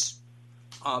issue is,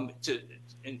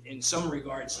 in some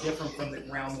regards, different from the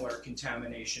groundwater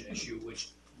contamination issue, which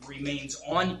remains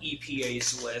on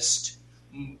EPA's list,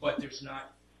 but there's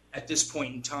not, at this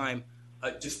point in time,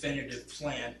 a definitive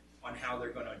plan on how they're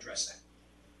going to address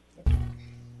that.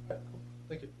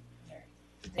 Thank you.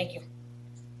 Thank you.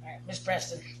 All right, Ms.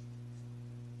 Preston.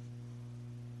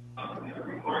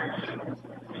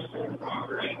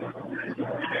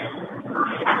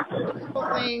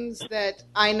 Things that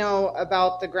I know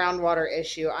about the groundwater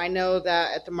issue. I know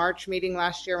that at the March meeting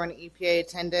last year when EPA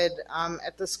attended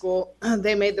at the school,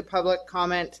 they made the public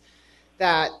comment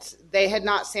that they had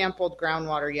not sampled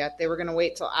groundwater yet. They were going to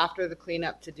wait till after the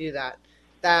cleanup to do that.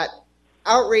 That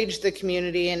outraged the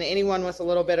community, and anyone with a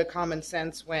little bit of common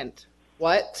sense went,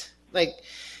 what? Like,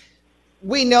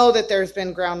 we know that there's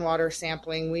been groundwater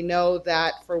sampling. We know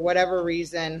that for whatever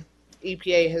reason,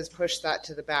 EPA has pushed that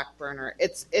to the back burner.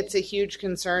 It's a huge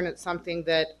concern. It's something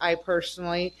that I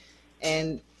personally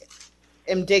am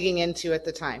digging into at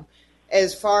the time.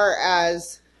 As far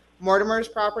as Mortimer's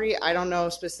property, I don't know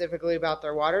specifically about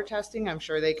their water testing. I'm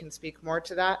sure they can speak more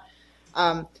to that.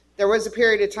 There was a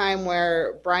period of time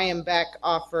where Brian Beck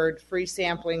offered free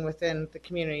sampling within the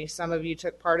community. Some of you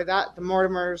took part of that. The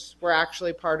Mortimers were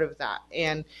actually part of that.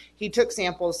 And he took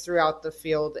samples throughout the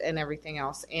field and everything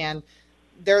else. And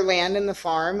their land in the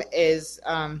farm is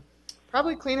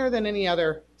probably cleaner than any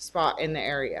other spot in the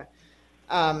area.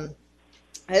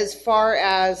 As far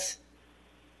as,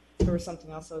 there was something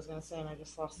else I was going to say and I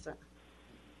just lost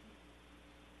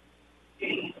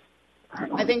it.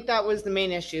 I think that was the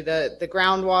main issue, the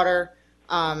groundwater,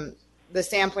 the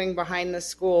sampling behind the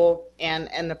school,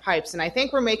 and the pipes. And I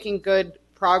think we're making good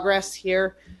progress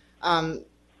here.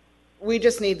 We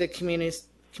just need the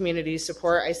community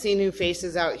support. I see new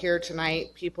faces out here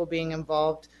tonight, people being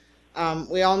involved.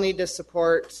 We all need to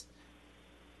support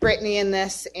Brittany in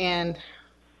this, and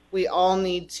we all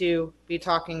need to be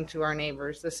talking to our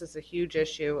neighbors. This is a huge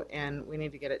issue, and we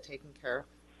need to get it taken care of.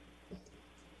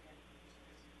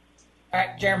 All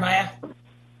right, Jeremiah.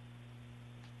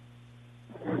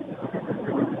 I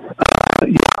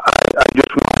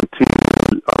just wanted to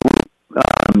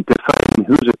decide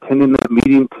who's attending the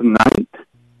meeting tonight.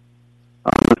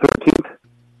 On the 13th?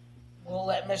 We'll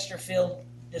let Mr. Field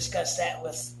discuss that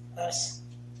with us.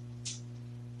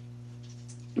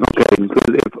 Okay,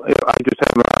 because if I just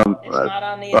have It's not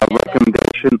on the a agenda.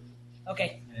 recommendation.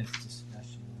 Okay.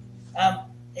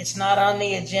 It's not on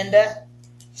the agenda,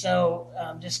 so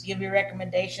just give your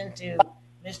recommendation to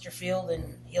Mr. Field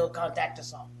and he'll contact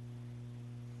us all.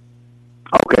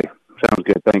 Okay, sounds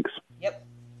good, thanks. Yep.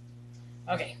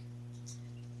 Okay.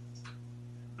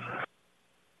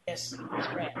 Yes, Ms.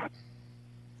 Grant.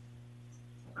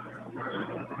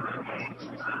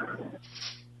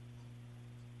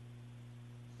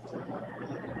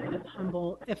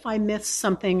 Humble. If I missed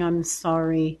something, I'm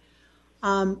sorry.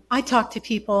 I talk to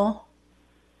people.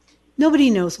 Nobody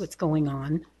knows what's going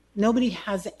on. Nobody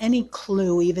has any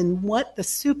clue even what the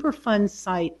Superfund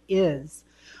site is.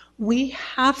 We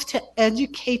have to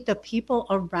educate the people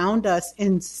around us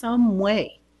in some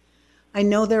way. I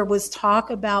know there was talk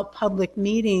about public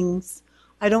meetings.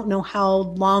 I don't know how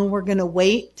long we're going to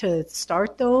wait to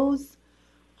start those.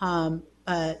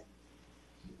 But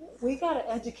we got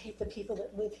to educate the people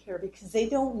that live here because they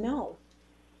don't know.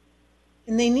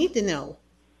 And they need to know.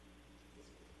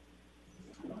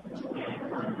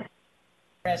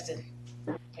 Preston.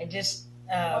 And just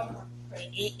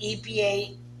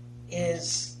EPA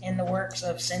is in the works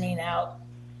of sending out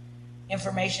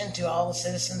information to all the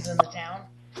citizens in the town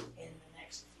in the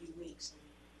next few weeks.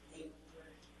 We're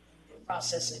in the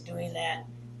process of doing that.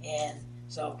 And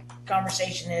so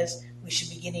conversation is we should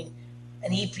be getting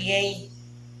an EPA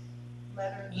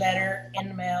letter in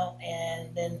the mail, and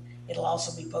then it'll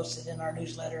also be posted in our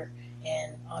newsletter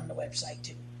and on the website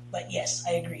too. But yes,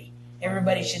 I agree.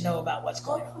 Everybody should know about what's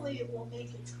going on. Hopefully it will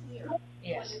make it clear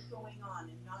Yes. what is going on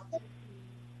and not just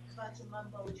be a bunch of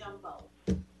mumbo jumbo.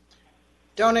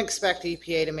 Don't expect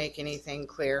EPA to make anything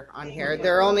clear on here.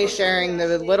 They're only sharing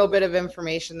the little bit of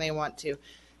information they want to.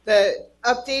 The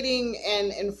updating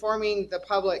and informing the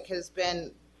public has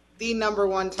been the number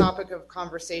one topic of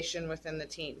conversation within the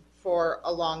team for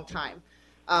a long time.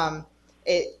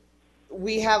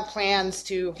 We have plans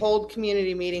to hold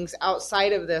community meetings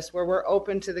outside of this where we're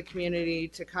open to the community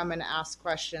to come and ask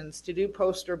questions, to do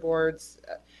poster boards,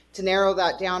 to narrow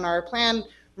that down. Our plan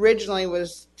originally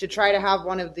was to try to have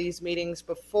one of these meetings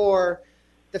before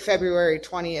the February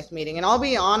 20th meeting. And I'll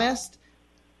be honest,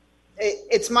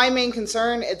 it's my main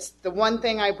concern. It's the one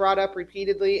thing I brought up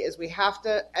repeatedly is we have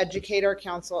to educate our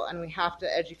council and we have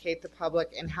to educate the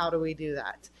public. And how do we do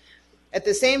that? At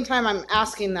the same time, I'm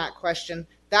asking that question.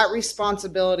 That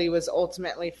responsibility was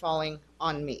ultimately falling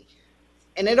on me.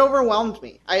 And it overwhelmed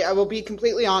me. I will be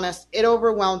completely honest. It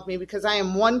overwhelmed me because I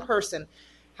am one person.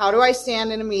 How do I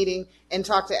stand in a meeting and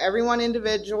talk to every one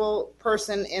individual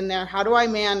person in there? How do I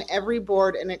man every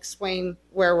board and explain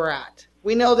where we're at?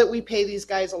 We know that we pay these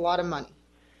guys a lot of money.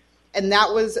 And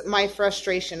that was my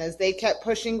frustration as they kept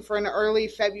pushing for an early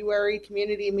February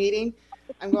community meeting.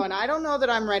 I'm going, I don't know that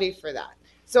I'm ready for that.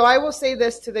 So I will say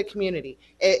this to the community.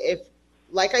 If,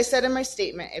 like I said in my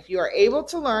statement, if you are able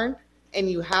to learn and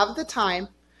you have the time,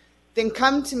 then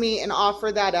come to me and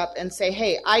offer that up and say,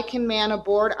 hey, I can man a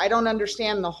board. I don't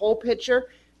understand the whole picture.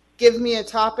 Give me a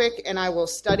topic and I will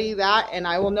study that and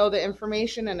I will know the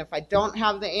information. And if I don't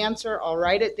have the answer, I'll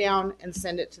write it down and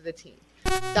send it to the team.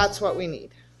 That's what we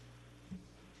need.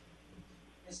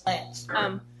 Ms. Lance.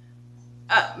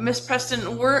 Ms.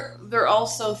 Preston, there are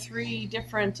also 3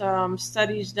 different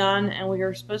studies done, and we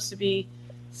are supposed to be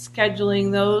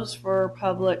scheduling those for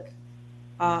public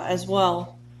as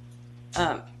well.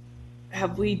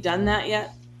 Have we done that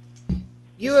yet?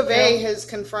 U of A has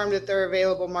confirmed that they're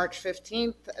available March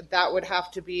 15th. That would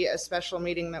have to be a special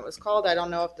meeting that was called. I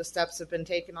don't know if the steps have been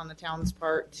taken on the town's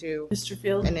part to Mr.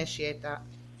 Field? initiate that.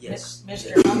 Yes.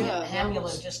 Mr.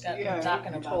 Hamulin just got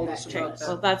talking about that. Okay,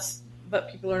 so but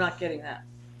people are not getting that.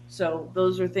 So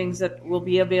those are things that will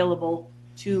be available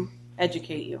to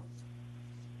educate you.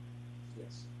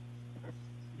 Yes.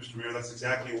 Mr. Mayor, that's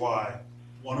exactly why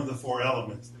one of the 4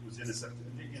 elements that was in the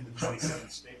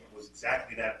 27th statement was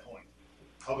exactly that point.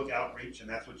 Public outreach, and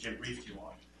that's what Jim briefed you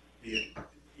on. Be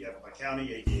it by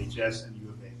county, ADHS, and U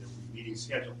of A. There will be meetings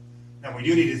scheduled. Now, we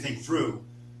do need to think through,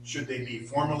 should they be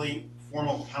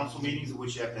formal council meetings in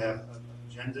which you have to have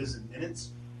agendas and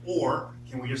minutes, or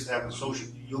can we just have a social,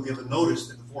 you'll give a notice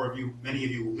that the 4 of you, many of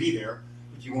you will be there,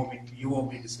 but you won't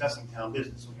be discussing town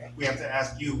business. So we have to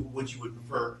ask you what you would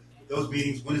prefer. Those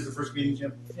meetings, when is the first meeting,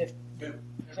 Jim?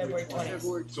 February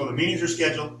 20th. So the meetings are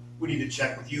scheduled. We need to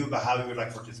check with you about how you would like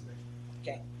to participate.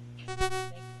 Okay. All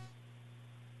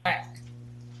right.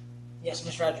 Yes,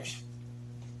 Ms. Rogers.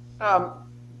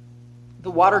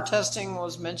 The water testing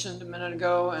was mentioned a minute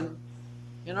ago, and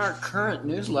In our current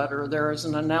newsletter, there is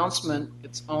an announcement.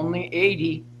 It's only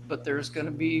 80, but there's going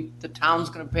to be, the town's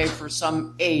going to pay for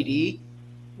some 80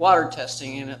 water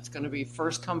testing, and it's going to be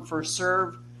first come, first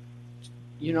serve,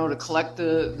 to collect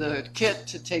the kit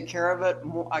to take care of it.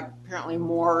 Apparently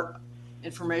more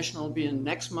information will be in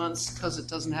next month's because it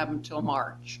doesn't happen until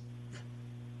March.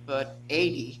 But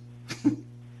 80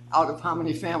 out of how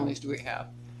many families do we have?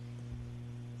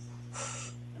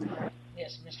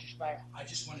 Yes, Mr. Spire. I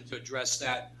just wanted to address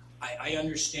that. I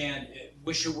understand,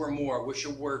 wish it were more, wish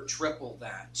it were triple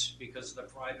that because of the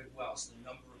private wells, the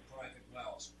number of private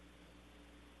wells.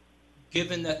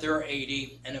 Given that there are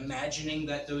 80 and imagining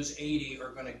that those 80 are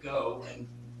going to go and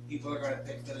people are going to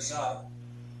pick those up,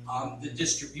 the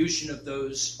distribution of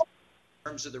those in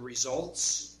terms of the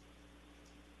results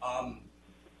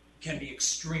can be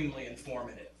extremely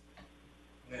informative.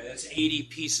 It's 80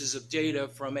 pieces of data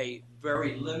from a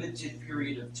very limited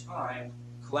period of time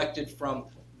collected from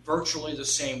virtually the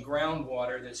same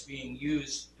groundwater that's being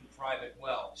used in private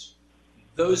wells.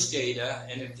 Those data,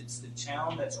 and if it's the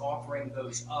town that's offering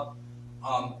those up,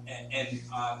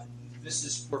 this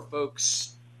is for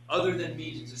folks other than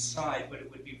me to decide, but it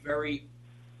would be very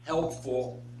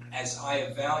helpful as I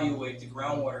evaluate the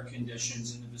groundwater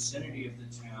conditions in the vicinity of the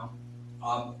town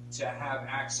to have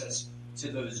access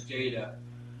to those data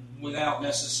without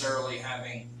necessarily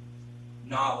having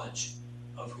knowledge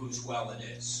of whose well it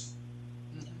is.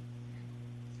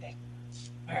 Okay.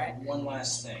 All right. One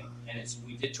last thing, and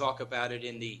we did talk about it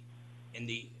in the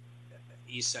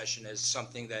e-session as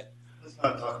something that Let's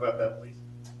not talk about that, please.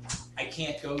 I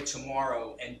can't go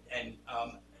tomorrow and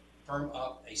firm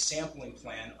up a sampling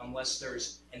plan unless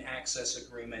there's an access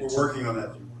agreement. We're working on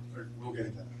that. We'll get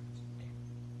into that.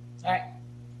 All right.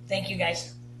 Thank you,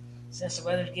 guys. Since the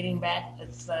weather's getting bad,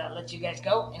 let's let you guys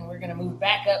go, and we're going to move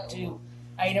back up to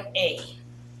item A.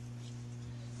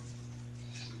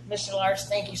 Mr. Lars,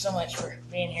 thank you so much for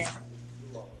being here.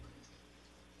 All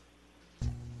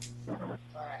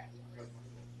right.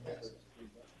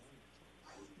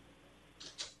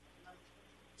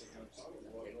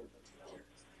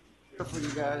 Here for you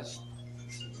guys.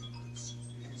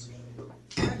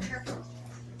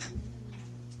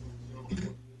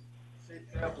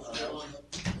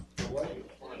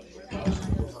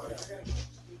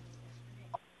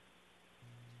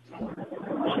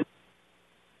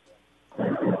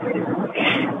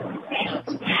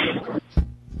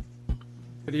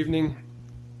 Good evening,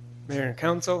 Mayor and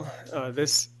Council.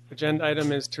 This agenda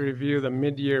item is to review the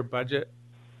mid-year budget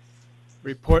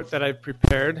report that I've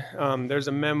prepared. There's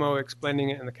a memo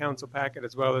explaining it in the council packet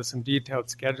as well as some detailed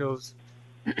schedules.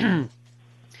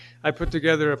 I put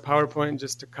together a PowerPoint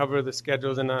just to cover the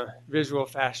schedules in a visual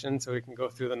fashion so we can go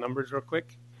through the numbers real quick.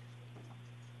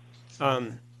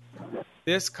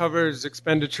 This covers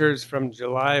expenditures from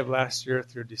July of last year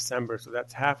through December, so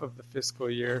that's half of the fiscal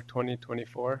year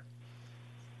 2024.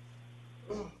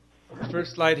 The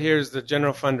first slide here is the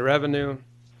general fund revenue.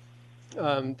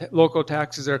 Local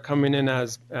taxes are coming in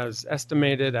as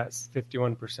estimated at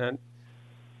 51%.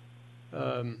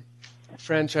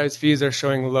 Franchise fees are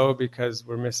showing low because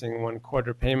we're missing 1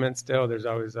 quarter payment still. There's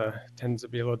always tends to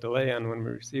be a little delay on when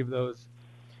we receive those.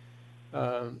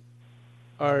 You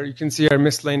can see our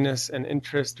miscellaneous and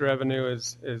interest revenue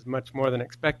is much more than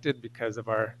expected because of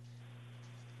our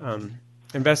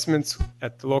investments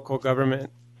at the local government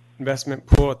investment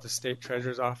pool at the state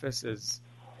treasurer's office.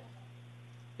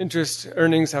 Interest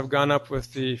earnings have gone up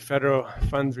with the federal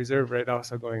funds reserve rate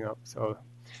also going up. So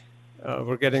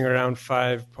we're getting around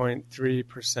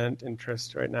 5.3%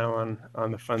 interest right now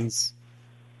on the funds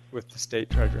with the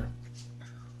state treasurer.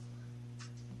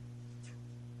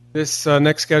 This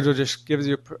next schedule just gives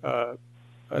you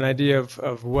an idea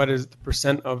of what is the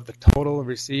percent of the total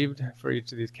received for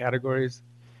each of these categories.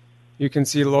 You can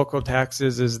see local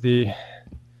taxes is the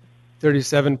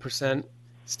 37%,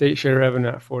 state share revenue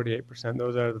at 48%.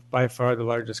 Those are by far the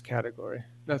largest category.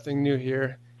 Nothing new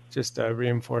here, just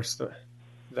reinforce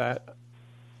that.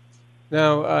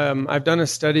 Now, I've done a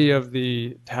study of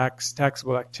the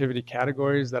taxable activity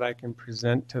categories that I can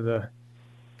present to the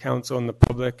council and the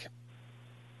public.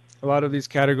 A lot of these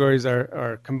categories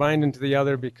are combined into the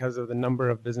other because of the number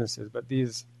of businesses, but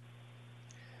these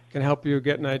can help you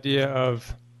get an idea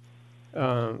of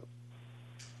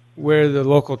where the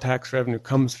local tax revenue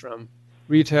comes from.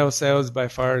 Retail sales by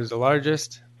far is the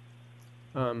largest.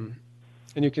 And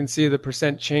you can see the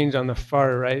percent change on the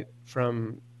far right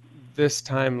from this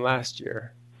time last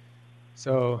year.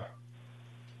 So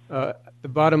the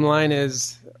bottom line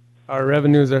is our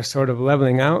revenues are sort of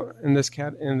leveling out in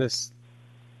this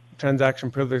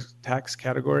transaction privilege tax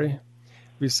category.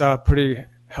 We saw pretty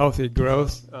healthy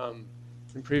growth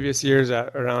in previous years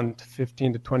at around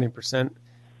 15 to 20%.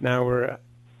 Now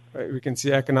we can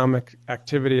see economic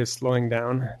activity is slowing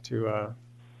down to a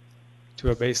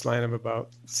baseline of about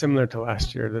similar to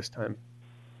last year this time.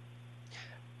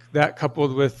 That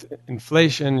coupled with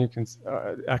inflation, you can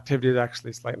activity is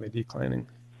actually slightly declining.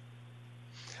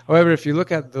 However, if you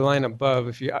look at the line above,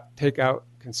 if you take out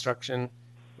construction,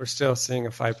 we're still seeing a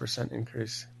 5%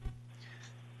 increase.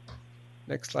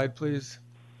 Next slide, please.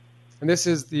 And this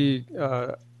is the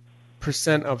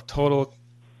percent of total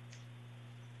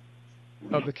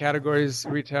of the categories.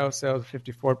 Retail sales,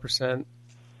 54%.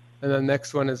 And the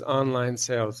next one is online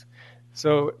sales.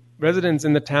 So residents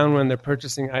in the town, when they're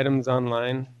purchasing items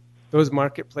online, those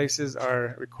marketplaces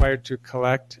are required to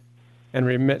collect and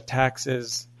remit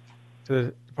taxes to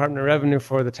the Department of Revenue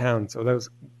for the town. So those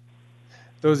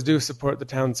do support the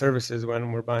town services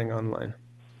when we're buying online.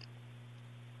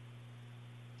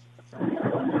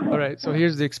 All right, so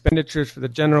here's the expenditures for the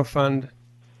general fund.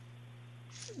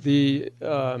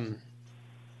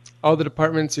 All the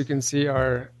departments you can see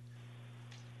are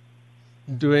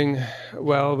doing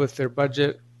well with their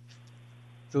budget.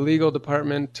 The legal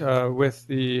department, with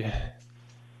the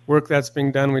work that's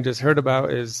being done, we just heard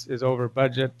about, is over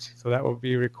budget, so that will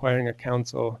be requiring a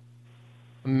council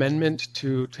amendment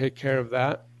to take care of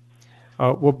that.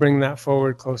 We'll bring that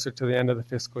forward closer to the end of the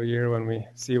fiscal year when we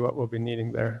see what we'll be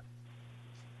needing there.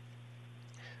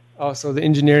 Also, the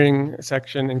engineering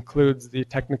section includes the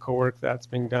technical work that's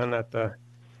being done at the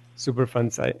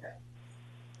Superfund site.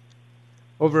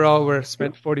 Overall, we're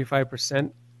spent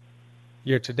 45%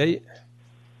 year to date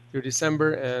through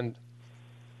December, and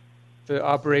the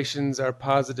operations are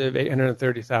positive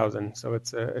 $830,000, so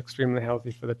it's extremely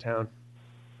healthy for the town.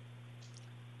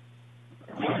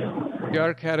 We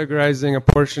are categorizing a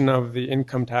portion of the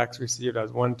income tax received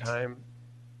as one-time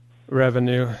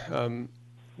revenue.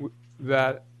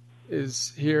 That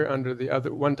is here under the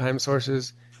other one-time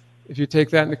sources. If you take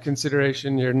that into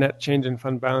consideration, your net change in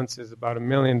fund balance is about $1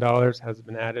 million has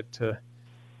been added to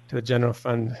the general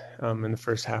fund in the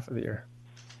first half of the year.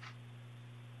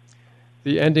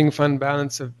 The ending fund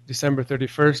balance of December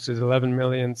 31st is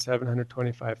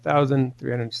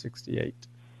 $11,725,368.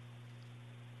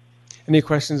 Any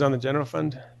questions on the general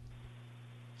fund?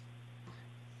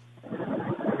 All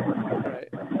right.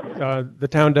 The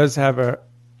town does have a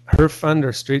HERF fund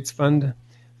or streets fund.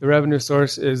 The revenue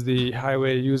source is the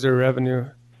highway user revenue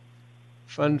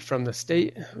fund from the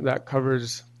state that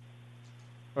covers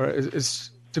or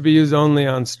is to be used only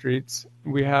on streets.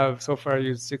 We have so far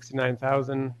used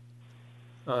 $69,000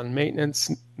 on maintenance,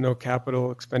 no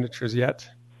capital expenditures yet.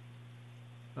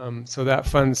 So that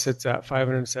fund sits at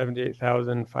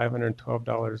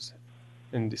 $578,512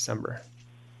 in December.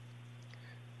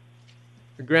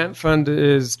 The grant fund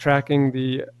is tracking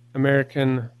the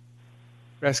American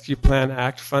Rescue Plan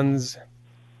Act funds.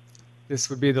 This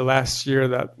would be the last year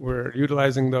that we're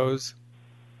utilizing those.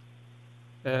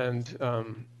 And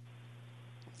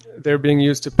they're being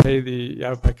used to pay the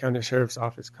Yavapai County Sheriff's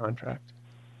Office contract.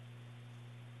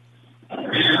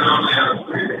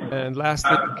 And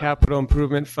lastly, the Capital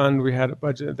Improvement Fund, we had a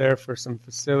budget there for some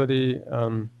facility.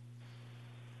 Can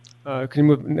you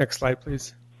move next slide,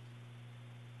 please?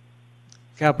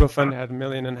 Capital Fund had $1.5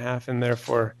 million in there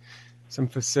for some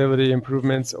facility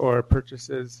improvements or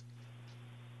purchases.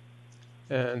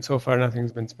 And so far,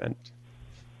 nothing's been spent.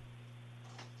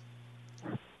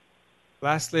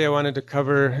 Lastly, I wanted to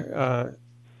cover,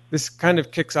 this kind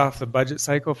of kicks off the budget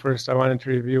cycle. First, I wanted to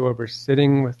review where we're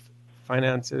sitting with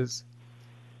finances.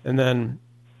 And then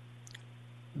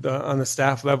on the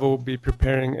staff level, we'll be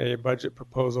preparing a budget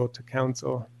proposal to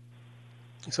council.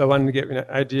 So I wanted to get an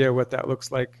idea of what that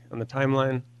looks like on the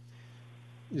timeline.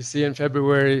 You see in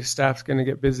February, staff's going to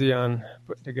get busy on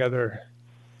putting together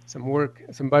some work,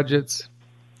 some budgets,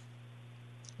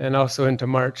 and also into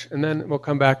March. And then we'll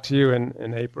come back to you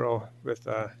in April with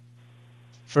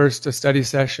first a study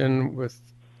session with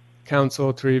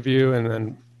council to review, and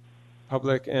then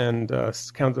public and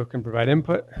council can provide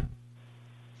input.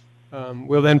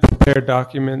 We'll then prepare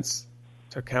documents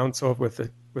to council with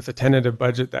a tentative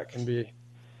budget that can be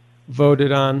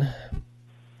voted on.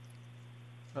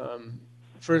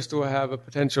 First, we'll have a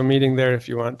potential meeting there if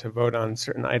you want to vote on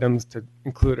certain items to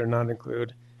include or not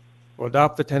include. We'll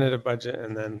adopt the tentative budget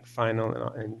and then final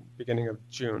in beginning of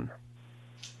June.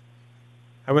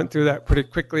 I went through that pretty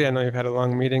quickly. I know you've had a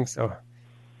long meeting, so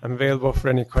I'm available for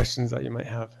any questions that you might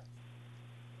have.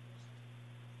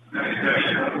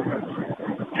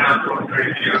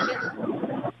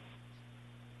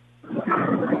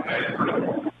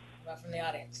 About from the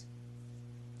audience.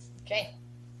 Okay.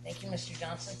 Thank you, Mr.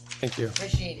 Johnson. Thank you.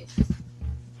 Appreciate it.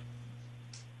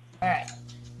 All right.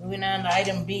 Moving on to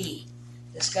item B,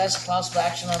 discuss possible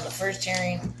action on the first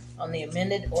hearing on the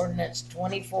amended ordinance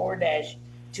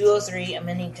 24-203,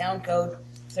 amending Town Code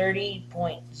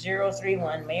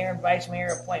 30.031, mayor and vice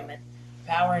mayor appointment,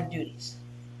 power and duties.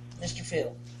 Mr.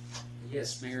 Field.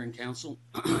 Yes, Mayor and Council.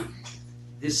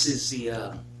 This is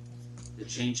the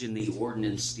change in the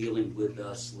ordinance dealing with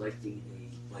selecting a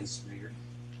vice mayor.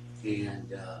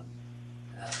 And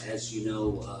as you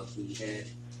know, we had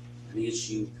an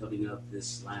issue coming up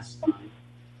this last time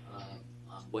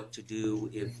on what to do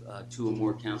if 2 or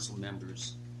more council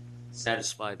members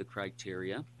satisfy the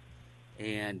criteria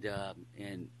and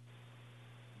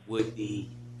would be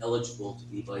eligible to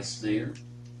be vice mayor.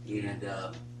 And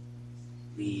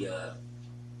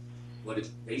what it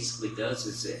basically does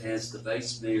is it has the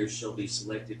vice mayor shall be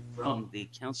selected from the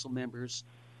council members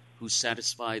who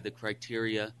satisfy the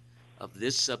criteria of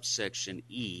this subsection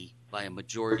E by a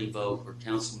majority vote or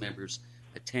council members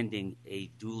attending a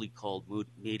duly called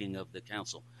meeting of the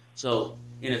council. So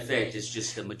in effect, it's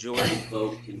just a majority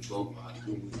vote can vote on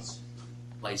who is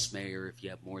vice mayor if you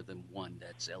have more than one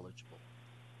that's eligible.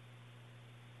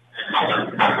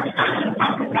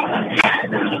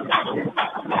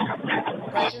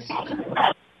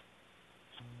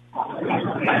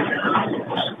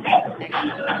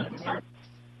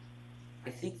 I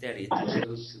think that it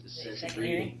goes to the second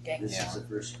reading. This is the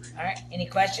first reading. All right, any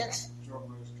questions?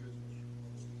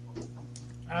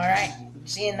 All right,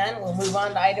 seeing none, we'll move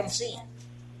on to item C.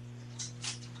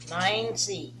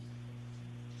 9C.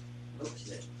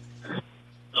 Okay.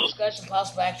 Discussion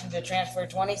possible action to transfer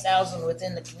 $20,000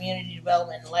 within the Community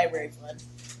Development and Library Fund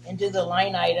into the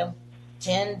line item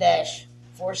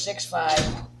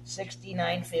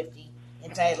 10-465-6950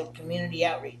 entitled Community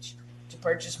Outreach to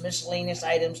purchase miscellaneous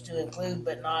items to include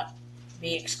but not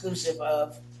be exclusive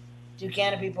of 2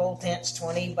 canopy pole tents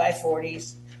 20 by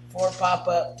 40s, 4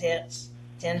 pop-up tents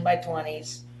 10 by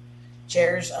 20s,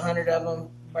 chairs 100 of them,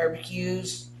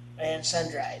 barbecues and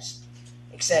sundries,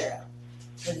 etc.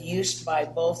 for the use by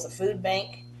both the food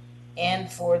bank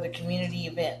and for the community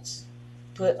events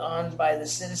put on by the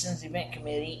Citizens Event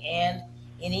Committee, and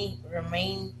any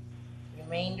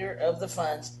remainder of the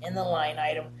funds in the line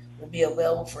item will be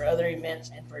available for other events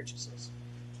and purchases.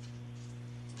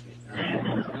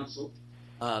 Council,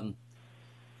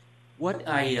 what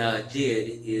I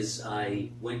did is I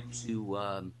went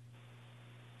to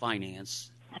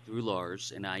finance through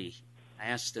Lars and I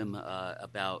asked them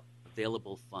about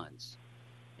available funds.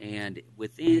 And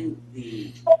within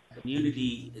the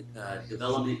Community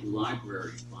Development and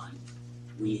Library Fund,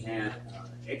 we had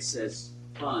excess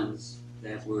funds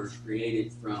that were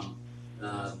created from,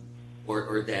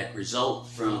 or that result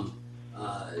from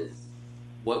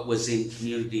what was in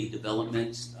community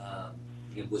development.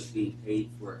 It was being paid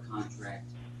for a contract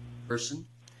person,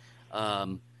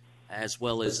 as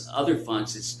well as other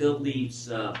funds. It still leaves,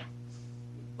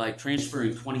 by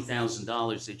transferring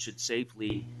 $20,000, it should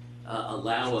safely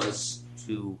allow us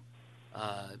to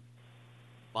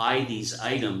buy these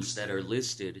items that are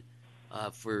listed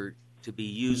to be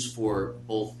used for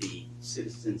both the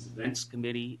Citizens Events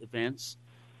Committee events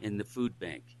and the food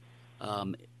bank,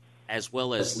 as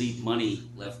well as leave money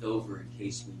left over in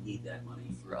case we need that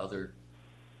money for other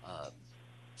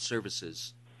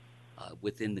services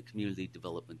within the Community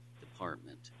Development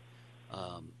Department.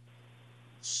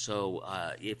 So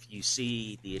if you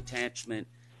see the attachment,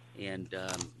 and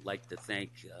like to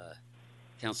thank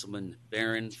Councilman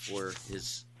Barron for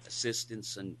his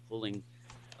assistance in pulling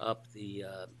up the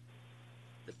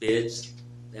bids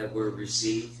that were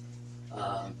received.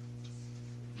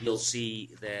 You'll see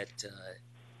that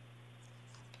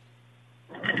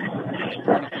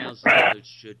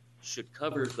 $20,000 should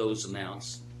cover those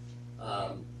amounts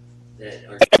that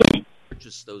are to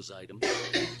purchase those items,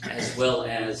 as well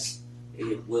as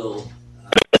it will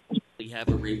have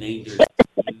a remainder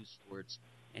used towards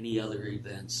any other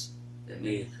events that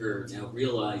may occur. Now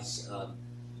realize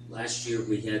last year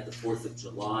we had the 4th of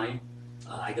July.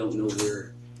 I don't know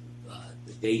where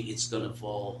the date it's going to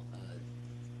fall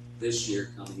this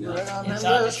year coming up. Right on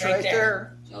the list right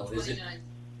there. Oh, is it?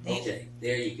 Okay,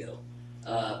 there you go.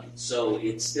 So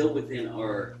it's still within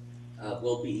our,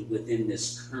 will be within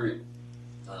this current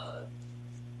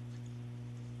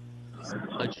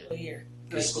budget.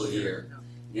 Fiscal year.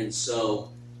 And so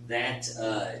that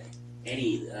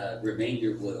any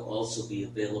remainder would also be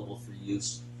available for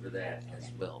use for that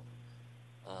as well.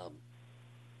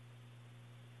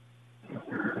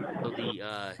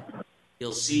 So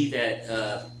you'll see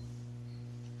that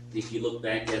if you look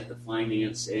back at the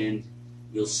finance end,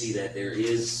 you'll see that there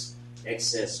is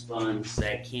excess funds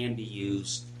that can be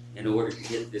used in order to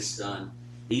get this done.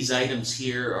 These items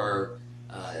here are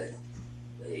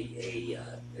a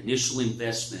initial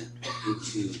investment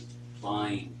into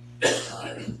buying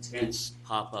tents,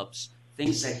 pop-ups,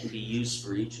 things that can be used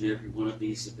for each and every one of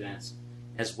these events,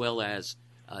 as well as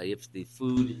if the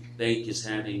food bank is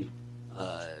having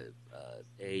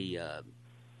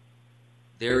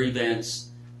their events,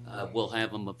 we'll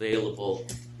have them available.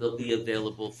 They'll be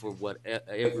available for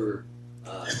whatever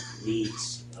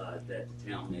needs that the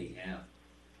town may have.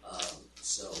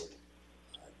 So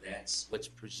that's what's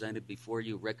presented before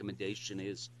you. Recommendation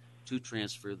is to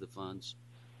transfer the funds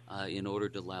in order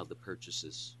to allow the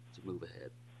purchases to move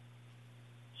ahead.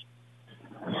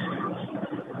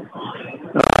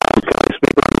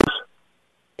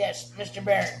 Yes, Mr.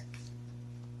 Barron.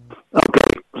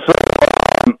 Okay, so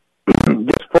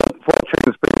just full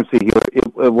transparency here,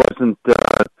 it wasn't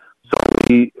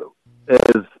solely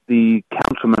as the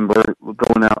council member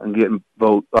going out and getting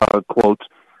vote quotes,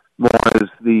 more as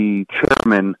the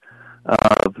chairman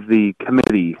of the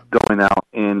committee going out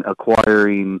and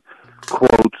acquiring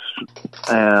quotes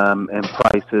and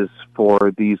prices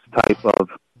for these type of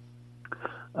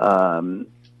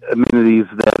amenities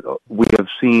that we have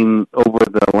seen over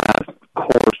the last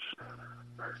course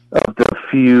of the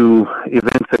few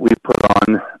events that we put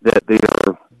on, that they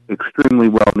are extremely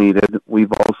well needed.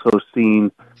 We've also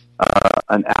seen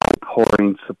an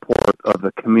outpouring support of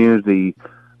the community,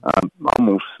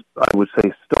 almost, I would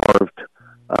say, starved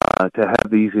to have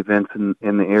these events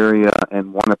in the area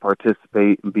and want to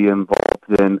participate and be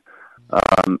involved in.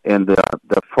 And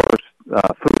the first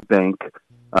food bank,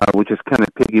 which is kind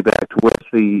of piggybacked with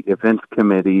the events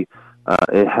committee,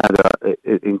 it had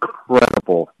an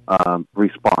incredible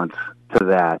response to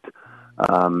that.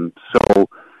 So,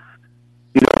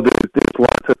 you know, there's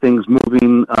lots of things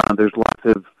moving. There's lots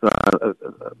of,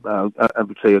 I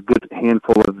would say, a good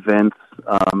handful of events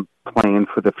planned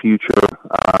for the future.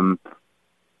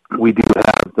 We do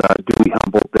have the Dewey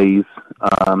Humboldt Days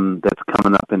that's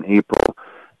coming up in April,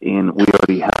 and we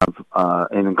already have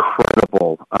an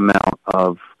incredible amount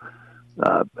of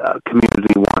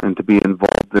community wanting to be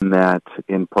involved in that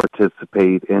and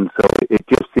participate. And so it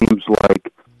just seems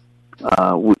like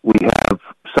we have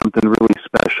something really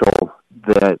special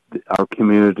that our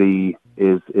community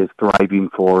is thriving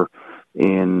for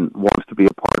and wants to be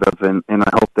a part of. And I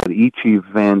hope that each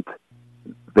event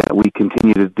that we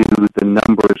continue to do, the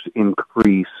numbers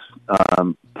increase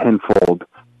tenfold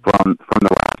from the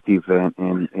last event,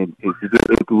 and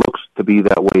it looks to be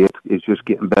that way. It's just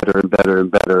getting better and better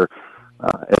and better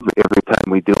every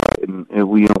time we do it, and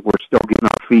we're still getting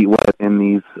our feet wet in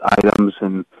these items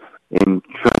and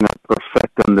trying to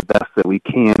perfect them the best that we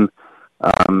can,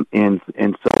 and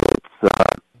so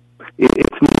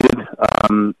it's needed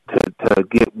to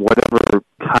get whatever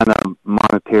kind of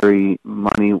monetary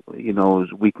money, you know,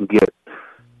 we can get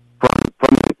from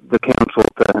the council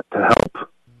to help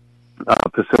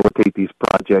facilitate these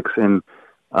projects. And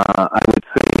I would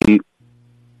say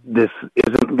this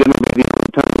isn't going to be the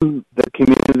only time the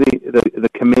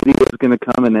committee is going to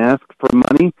come and ask for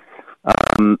money.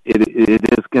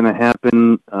 It is going to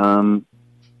happen kind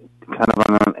of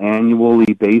on an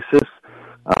annually basis.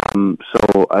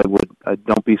 So I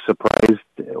don't be surprised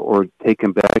or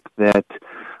taken back that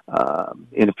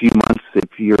in a few months,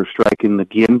 if you're striking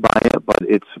again by it, but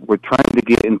we're trying to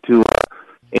get into an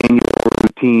annual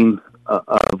routine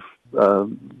of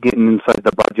getting inside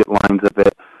the budget lines of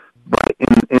it. But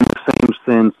in the same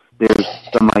sense, there's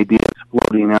some ideas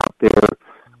floating out there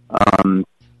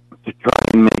to try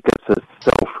and make us as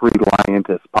self-reliant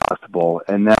as possible,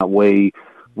 and that way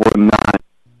we're not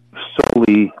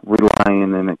solely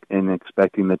relying and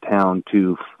expecting the town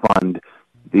to fund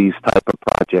these type of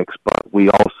projects, but we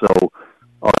also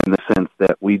are in the sense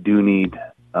that we do need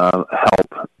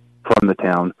help from the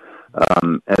town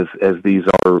as these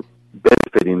are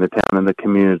benefiting the town and the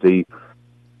community,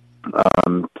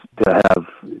 to have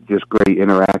just great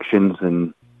interactions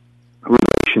and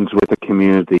relations with the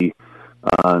community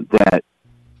that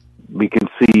we can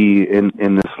see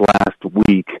in this last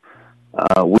week.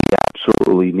 We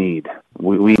absolutely need.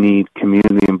 We need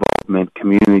community involvement,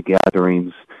 community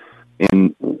gatherings,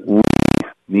 and we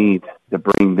need to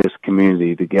bring this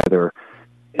community together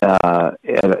at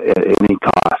any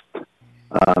cost,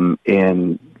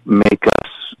 and make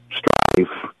us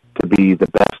strive to be the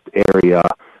best area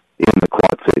in the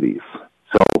Quad Cities.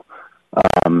 So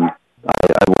I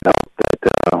would hope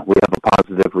that we have a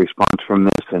positive response from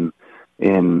this, and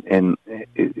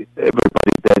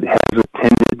everybody that has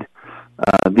attended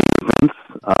these events,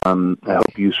 I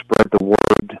hope you spread the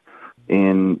word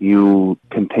and you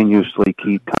continuously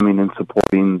keep coming and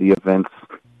supporting the events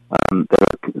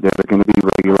that are going to be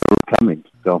regularly coming.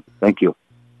 So thank you.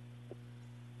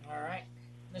 All right.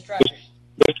 Mr. Rogers.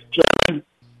 Mr. Chairman,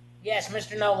 Yes,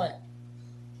 Mr. Nolan.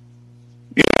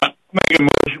 make a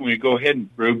motion, we go ahead and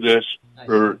approve this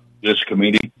for this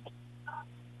committee.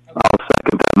 I'll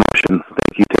second that motion.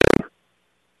 Thank you, Terry.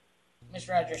 Ms.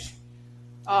 Rogers.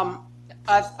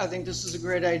 I think this is a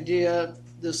great idea.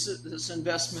 This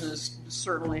investment is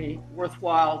certainly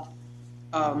worthwhile,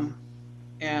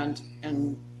 and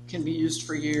can be used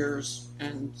for years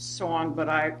and so on. But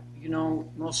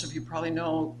most of you probably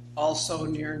know, also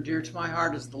near and dear to my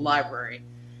heart is the library,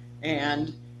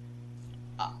 and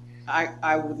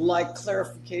I would like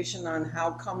clarification on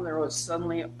how come there was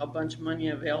suddenly a bunch of money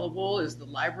available. Is the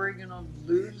library going to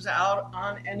lose out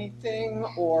on anything,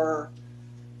 or?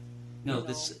 No,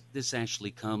 this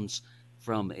actually comes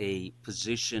from a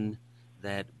position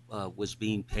that was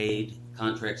being paid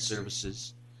contract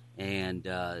services, and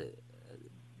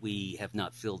we have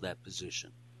not filled that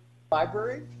position.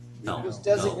 Library? No. It was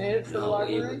designated for the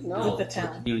library? No. With the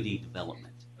town. Community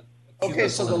development. Okay,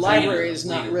 so the library is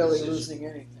not really losing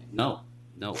anything. No,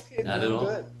 Okay, not at I'm all.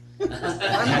 good. I'm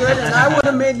good, and I would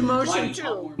have made the motion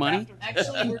too. Money?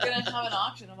 Actually, we're going to have an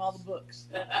auction of all the books.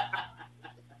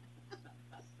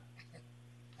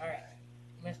 All right.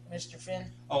 Mr. Finn?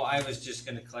 Oh, I was just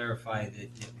going to clarify that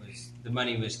the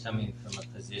money was coming from a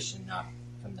position, not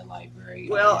from the library.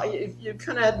 Well, you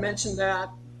kind of had mentioned that,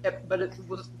 but it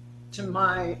was, to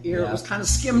my ear, it was Yeah. kind of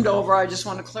skimmed over. I just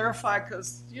want to clarify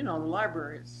because, the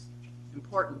library is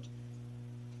important.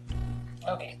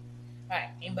 Okay. All right.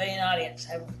 Anybody in the audience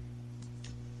have?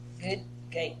 Good.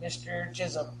 Okay. Mr.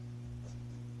 Chisholm.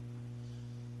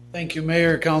 Thank you,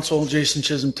 Mayor, Council, Jason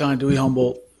Chisholm, Town of Dewey,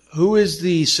 Humboldt. Who is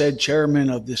the said chairman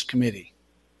of this committee?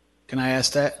 Can I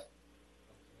ask that?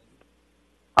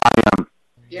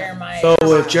 Jeremiah. So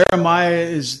if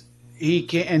Jeremiah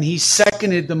he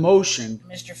seconded the motion.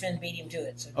 Mr. Finn beat him to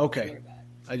it. So Okay.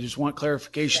 I just want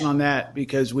clarification on that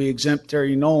because we exempt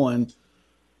Terry Nolan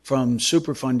from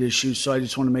Superfund issues. So I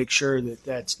just want to make sure that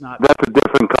that's not. That's a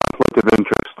different conflict of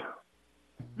interest.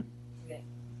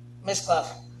 Ms. Clough.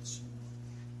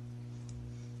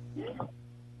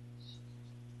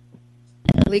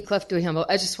 Lee Clough, Dewey Humboldt.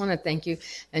 I just want to thank you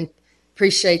and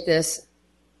appreciate this.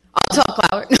 I'll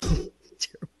talk louder.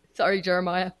 Sorry,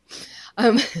 Jeremiah.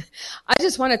 I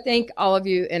just want to thank all of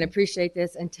you and appreciate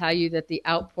this and tell you that the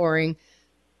outpouring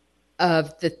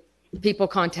of the people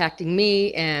contacting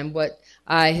me and what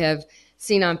I have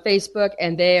seen on Facebook,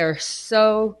 and they are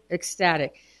so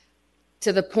ecstatic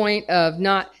to the point of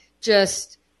not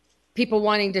just people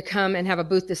wanting to come and have a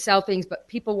booth to sell things, but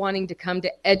people wanting to come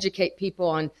to educate people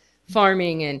on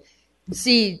farming and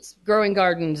seeds, growing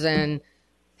gardens, and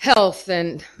health,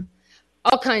 and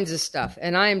all kinds of stuff.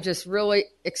 And I am just really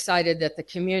excited that the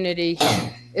community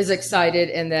is excited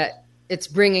and that it's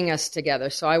bringing us together.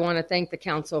 So I want to thank the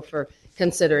council for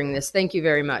considering this. Thank you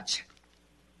very much.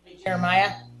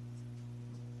 Jeremiah.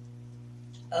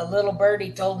 A little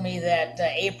birdie told me that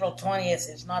April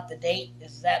 20th is not the date.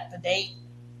 Is that the date?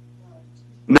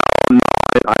 No,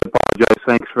 I apologize.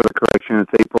 Thanks for the correction.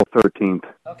 It's April 13th.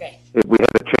 Okay. We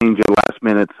had to change it last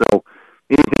minute, so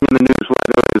anything in the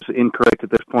newsletter is incorrect at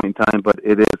this point in time, but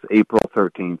it is April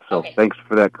 13th. So Okay. Thanks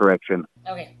for that correction.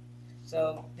 Okay.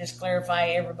 So just clarify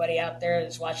everybody out there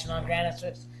that's watching on Granite. So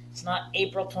it's not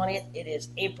April 20th. It is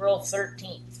April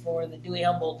 13th for the Dewey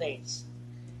Humboldt dates.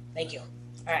 Thank you.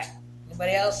 All right.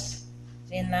 Anybody else?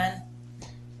 Seeing none?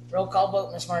 Roll call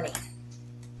vote, Ms. Marnie.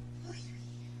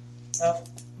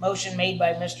 Motion made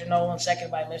by Mr. Nolan, seconded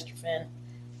by Mr. Finn.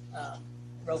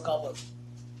 Roll call vote.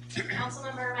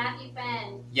 Councilmember Matthew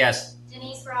Finn. Yes.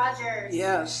 Denise Rogers.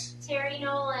 Yes. Terry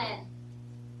Nolan.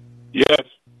 Yes.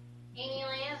 Amy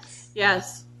Lance.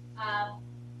 Yes.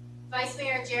 Vice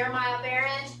Mayor Jeremiah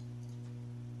Barron.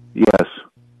 Yes.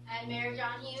 And Mayor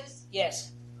John Hughes.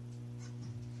 Yes.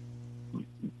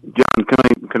 John, can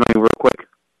I real quick?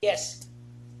 Yes.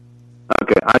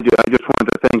 Okay, I just wanted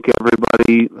to thank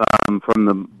everybody from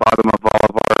the bottom of all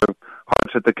of our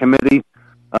hearts at the committee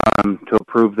to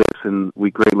approve this, and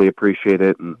we greatly appreciate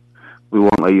it, and we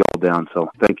won't let you all down. So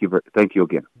thank you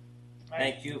again.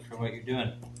 Thank you for what you're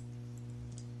doing.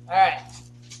 All right.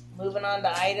 Moving on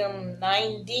to item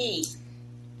 9D.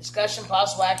 Discussion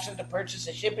possible action to purchase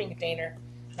a shipping container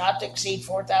not to exceed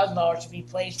 $4,000 to be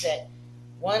placed at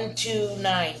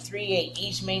 12938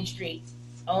 East Main Street,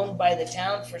 owned by the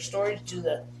town for storage to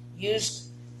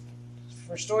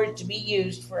be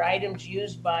used for items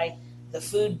used by the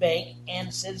food bank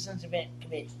and Citizens Event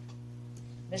Committee.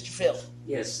 Mr. Phil.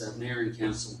 Yes, Mayor and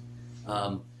Council.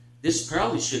 This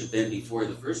probably should have been before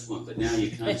the first one, but now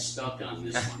you're kind of stuck on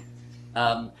this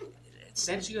one.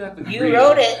 Since you have agreed, You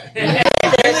wrote it. You're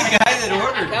the guy that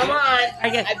ordered Come it. on.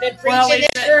 I've been Well, preaching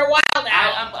it's this for a while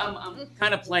now. I'm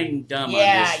kind of playing dumb Yeah, on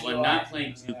this one, you not are.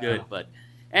 playing too good. But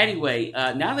anyway,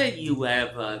 now that you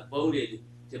have voted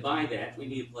to buy that, we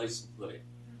need a place to put it.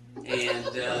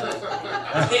 And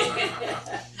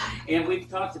and we've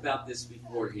talked about this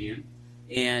beforehand.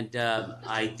 And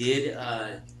I did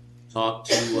talk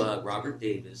to Robert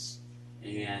Davis,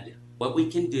 and what we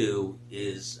can do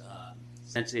is,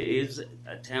 since it is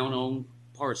a town-owned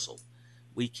parcel,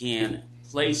 we can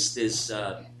place this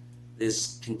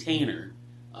this container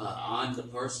on the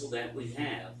parcel that we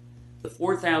have. The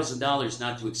 $4,000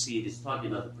 not to exceed is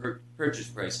talking about the purchase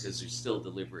price because there's still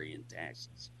delivery and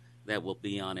taxes that will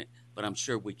be on it, but I'm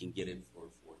sure we can get it for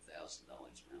 $4,000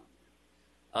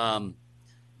 around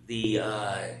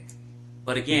there.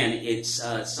 But again, it's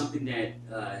something that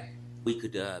we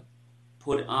could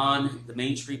put on the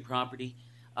Main Street property.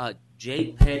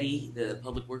 Jay Petty, the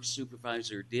Public Works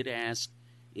Supervisor, did ask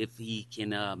if he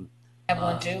can Have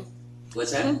one too?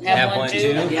 What's that? Have one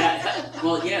too? Yeah.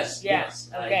 Well, yes. Yeah, Yes.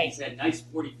 okay. He said nice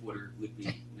 40-footer would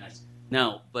be nice.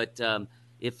 No, but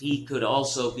if he could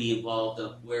also be involved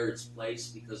of where it's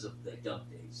placed because of the dump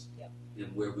days. Yep.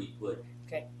 And where we put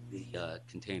Okay. the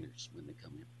containers when they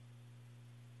come in.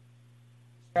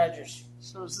 Rogers.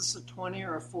 So is this a 20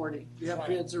 or a 40? Do you have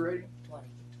 20. bids already? 20.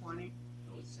 20.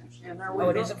 So essentially, And there we Oh,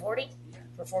 it go. is a 40?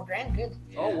 For $4,000? Good.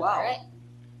 Oh, wow. All right.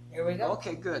 Here we go.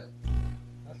 Okay, good.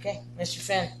 Okay. Mr.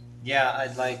 Finn. Yeah,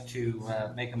 I'd like to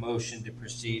make a motion to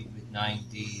proceed with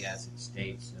 9D as it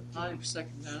states. I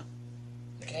second that.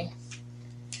 Okay.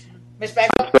 Ms.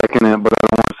 Bagwell? Second it, but I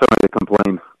don't want somebody to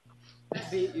complain.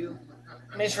 Beat you.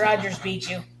 Ms. Rogers beat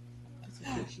you.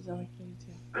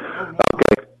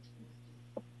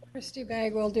 Christy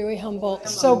Bagwell, Dewey Humboldt.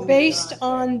 So based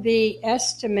on the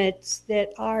estimates that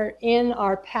are in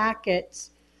our packets,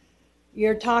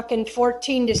 you're talking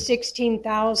 14 to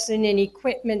 16,000 in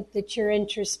equipment that you're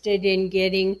interested in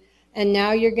getting, and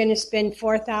now you're going to spend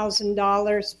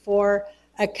 $4,000 for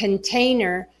a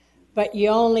container, but you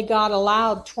only got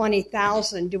allowed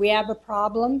 20,000. Do we have a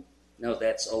problem? No,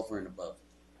 that's over and above.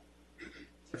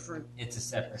 Different. It's a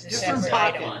separate. It's a separate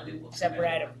item. Separate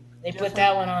item. They put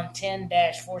that one on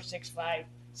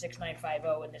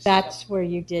 10-465-6950 in this. That's where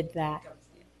you did that.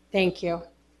 Thank you.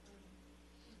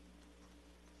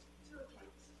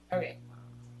 Okay.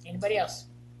 Anybody else?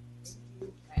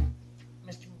 Okay.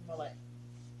 Mr. Millett.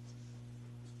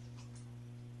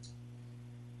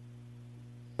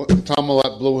 Tom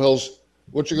Millette, Blue Hills.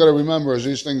 What you got to remember is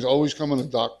these things always come in a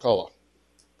dark color.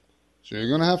 So you're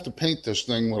going to have to paint this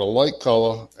thing with a light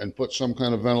color and put some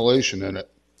kind of ventilation in it.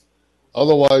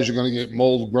 Otherwise, you're going to get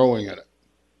mold growing in it.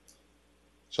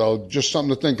 So just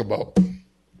something to think about.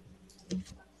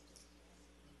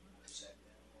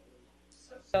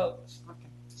 So.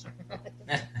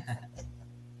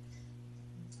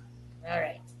 All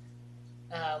right.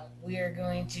 We are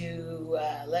going to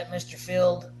let Mr.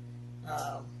 Field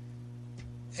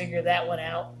figure that one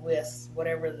out with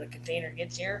whatever the container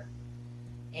gets here,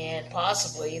 and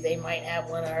possibly they might have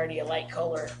one already a light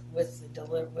color with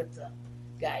the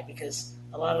guy, because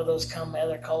a lot of those come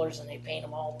other colors and they paint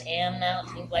them all tan now, it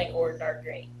seems like, or dark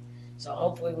gray. So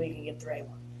hopefully we can get the right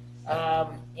one.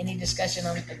 Any discussion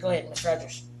on? Go ahead, Ms.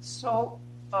 Rogers. So,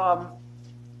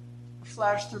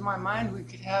 flashed through my mind, we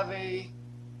could have a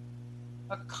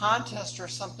contest or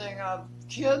something of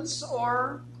kids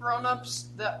or grown-ups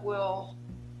that will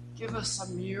give us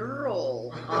a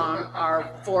mural on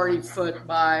our 40-foot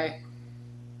by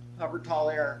however tall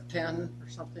they are, 10 or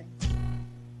something.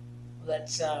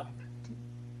 That's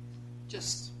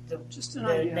Just the an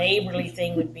idea. neighborly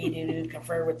thing would be to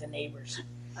confer with the neighbors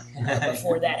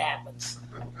before that happens.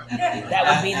 That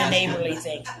would be the neighborly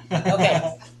thing.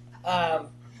 Okay.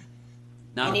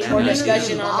 Any more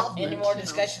discussion on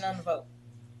the vote?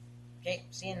 Okay,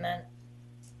 seeing none.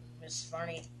 Ms.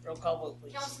 Varney, roll call vote,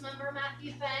 please. Councilmember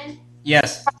Matthew Fenn.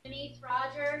 Yes. Denise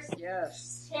Rogers.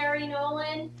 Yes. Terry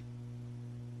Nolan.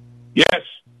 Yes.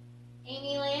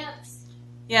 Amy Lance.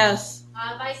 Yes.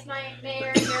 Vice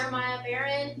Mayor Jeremiah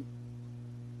Barron.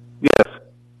 Yes.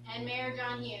 And Mayor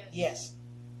John Hughes. Yes.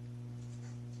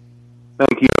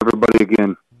 Thank you, everybody,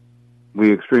 again.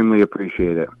 We extremely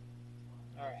appreciate it.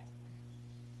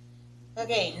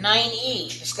 Okay,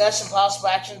 9E, discuss and possible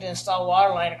action to install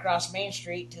water line across Main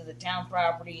Street to the town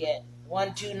property at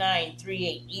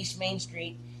 12938 East Main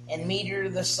Street and meter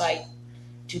the site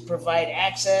to provide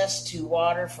access to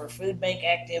water for food bank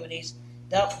activities,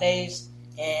 dump days,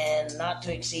 and not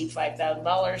to exceed $5,000.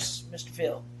 Mr.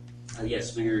 Field.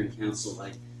 Yes, Mayor and Council,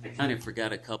 I kind of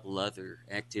forgot a couple other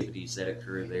activities that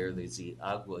occur there. There's the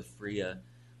Agua Fria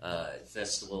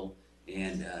Festival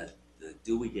and the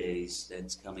Dewey Days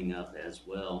that's coming up as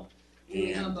well.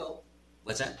 Dewey And Humboldt.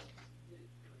 what's that?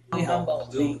 Dewey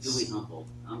Humboldt. Dewey Humboldt.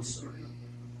 I'm sorry.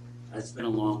 It's been a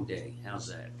long day. How's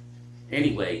that?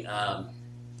 Anyway,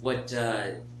 what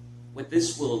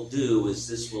this will do is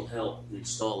this will help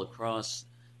install across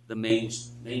the main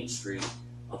street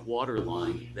a water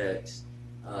line that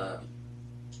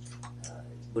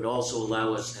would also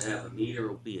allow us to have a meter. It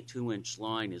will be a 2-inch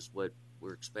line is what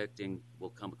we're expecting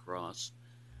will come across.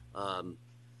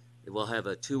 It will have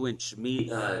a 2-inch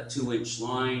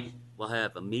line. We'll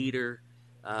have a meter.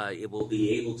 It will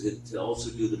be able to also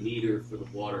do the meter for the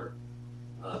water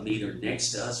meter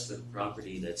next to us for the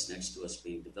property that's next to us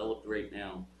being developed right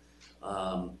now.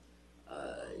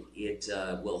 It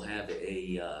will have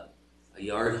a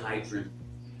yard hydrant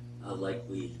like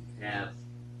we have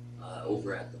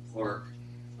over at the park.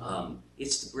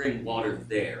 It's to bring water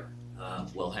there.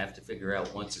 We'll have to figure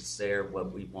out once it's there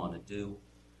what we want to do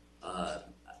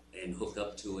and hook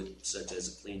up to it, such as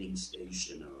a cleaning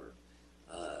station or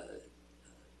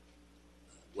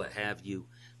what have you.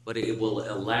 But it will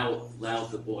allow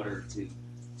the water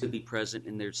to be present,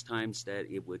 and there's times that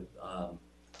it would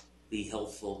be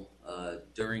helpful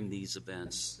during these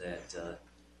events that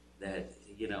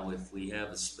if we have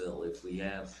a spill, if we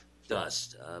have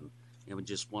dust, and we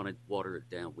just want to water it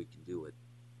down, we can do it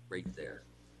right there.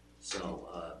 So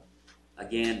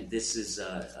again, this is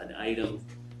an item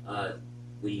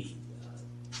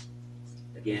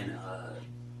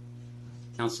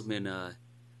Councilman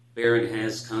Barron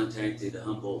has contacted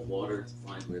Humboldt Water to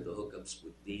find where the hookups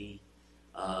would be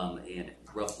and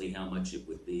roughly how much it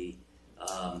would be.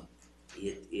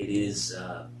 It's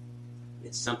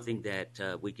something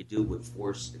that we could do with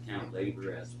forced account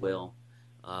labor as well.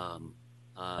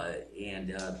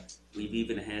 And we've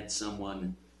even had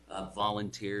someone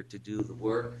volunteer to do the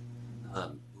work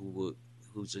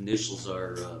whose initials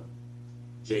are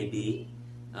JB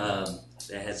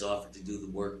that has offered to do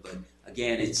the work. But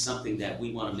again, it's something that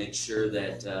we want to make sure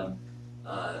that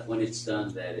when it's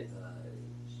done that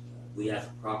we have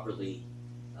it properly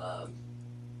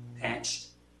patched,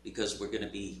 because we're going to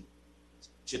be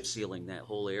chip sealing that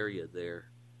whole area there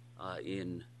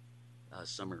in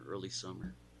early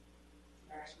summer.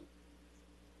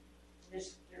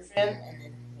 Mr. Finn and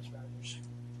then Ms. Rogers.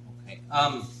 Okay.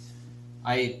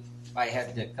 I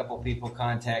had a couple people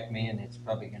contact me, and it's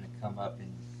probably going to come up in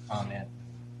comment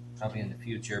probably in the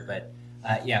future. But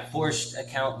forced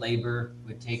account labor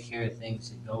would take care of things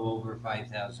that go over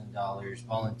 $5,000.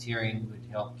 Volunteering would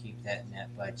help keep that in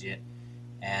that budget,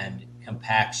 and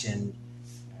compaction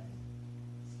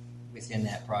within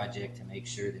that project to make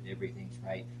sure that everything's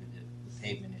right for the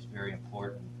pavement is very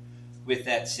important. With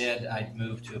that said, I'd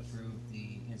move to approve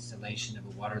the installation of a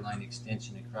water line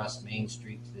extension across Main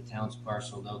Street to the town's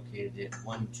parcel located at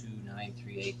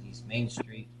 12938 East Main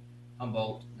Street,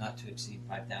 Humboldt, not to exceed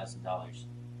 $5,000. All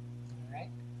right.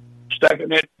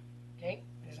 Second it. Okay.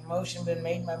 There's a motion been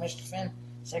made by Mr. Finn,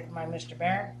 second by Mr.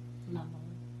 Barron. No,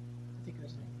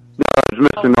 it's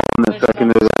Mr. Nolan that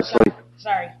seconded it, actually.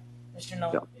 Sorry, Mr.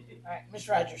 Nolan. Yeah. All right, Ms.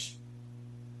 Rogers.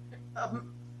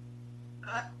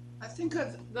 I think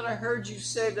that I heard you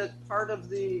say that part of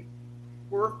the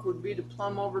work would be to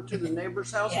plumb over to the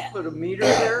neighbor's house and put a meter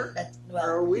there.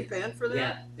 Are we paying for that?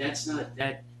 Yeah, that's not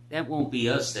that. That won't be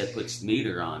us that puts the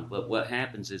meter on. But what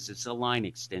happens is it's a line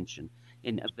extension,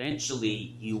 and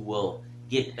eventually you will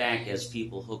get back as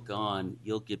people hook on.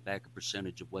 You'll get back a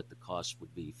percentage of what the cost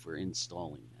would be for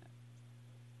installing that.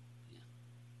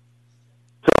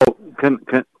 So can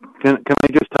I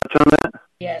just touch on that?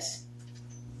 Yes.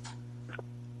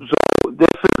 So this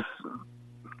is,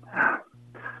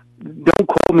 don't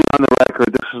quote me on the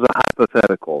record, this is a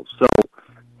hypothetical. So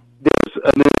there's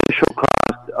an initial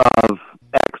cost of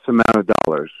X amount of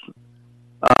dollars,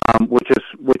 which is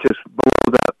below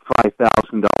that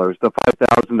 $5,000. The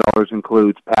 $5,000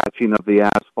 includes patching of the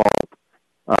asphalt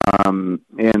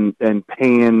and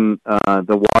paying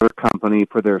the water company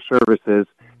for their services.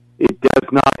 It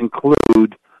does not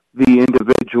include the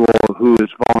individual who is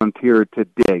volunteered to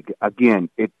dig. Again,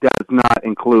 it does not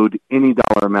include any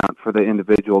dollar amount for the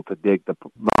individual to dig the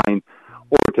line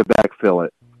or to backfill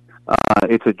it.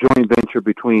 It's a joint venture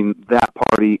between that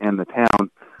party and the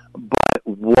town. But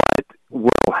what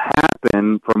will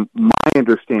happen, from my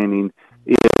understanding,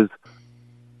 is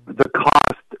the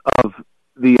cost of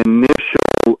the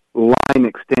initial line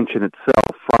extension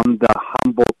itself from the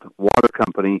Humboldt Water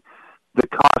Company, the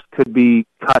cost could be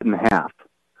cut in half.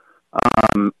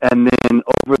 And then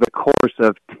over the course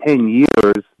of 10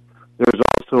 years, there's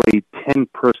also a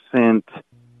 10%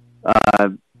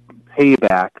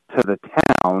 payback to the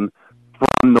town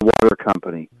from the water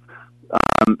company.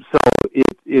 So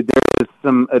there is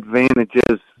some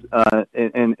advantages,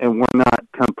 and we're not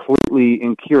completely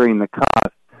incurring the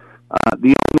cost.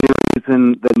 The only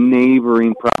reason the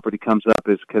neighboring property comes up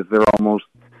is because they're almost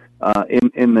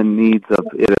in the needs of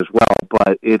it as well.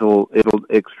 But it'll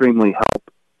extremely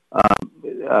help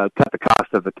cut the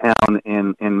cost of the town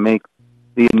and make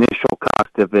the initial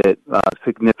cost of it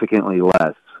significantly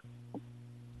less.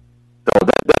 So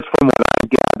that's from what I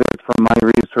gathered from my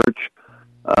research.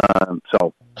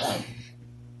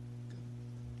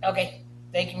 Okay,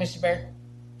 thank you, Mr. Baird.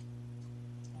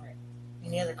 All right.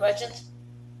 Any other questions?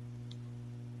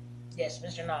 Yes,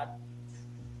 Mr. Nod.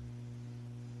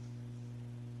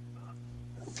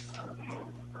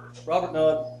 Robert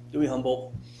Nod, Dewey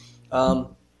Humboldt.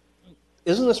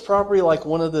 Isn't this property like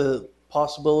one of the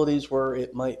possibilities where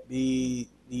it might need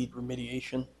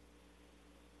remediation?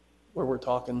 Where we're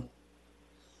talking?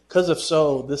 Because if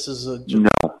so, this is a... No.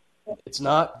 It's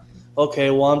not? Okay,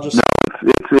 well, I'm just... No,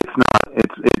 it's not.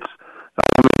 It's I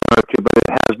don't interrupt you, but it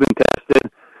has been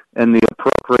tested, and the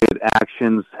appropriate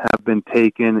actions have been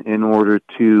taken in order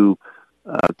to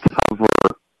cover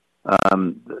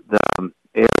the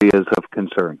areas of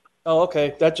concern. Oh,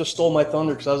 okay. That just stole my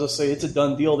thunder because I was going to say it's a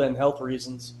done deal then, health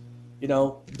reasons. You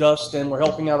know, dust, and we're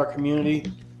helping out our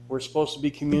community. We're supposed to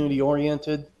be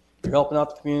community-oriented. You're helping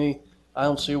out the community. I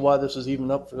don't see why this is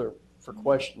even up for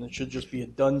question. It should just be a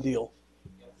done deal.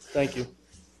 Thank you.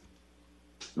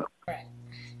 All right.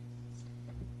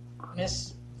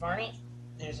 Ms. Varney,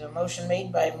 there's a motion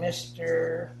made by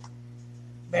Mr.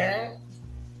 Barron.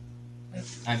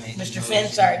 Mr. Finn,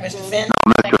 sorry, Mr. Finn.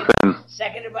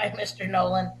 Seconded by Mr.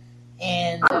 Nolan.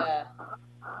 And would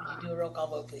you do a roll call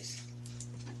vote, please?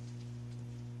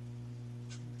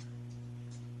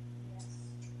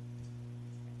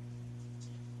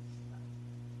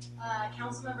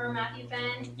 Councilmember Matthew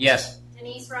Fenn. Yes.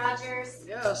 Denise Rogers.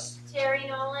 Yes. Terry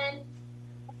Nolan.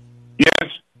 Yes.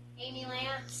 Amy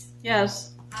Lance.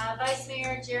 Yes. Vice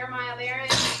Mayor Jeremiah Barron.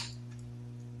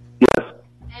 Yes.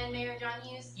 And Mayor John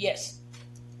Hughes. Yes.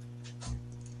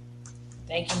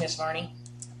 Thank you, Ms. Varney.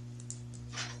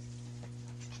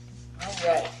 All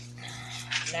right.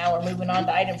 Now we're moving on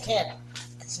to item 10.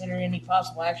 Consider any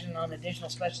possible action on additional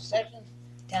special sessions,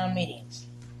 town meetings.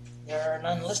 There are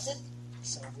none listed,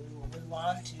 so we will move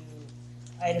on to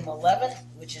item 11,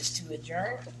 which is to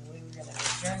adjourn. We were going to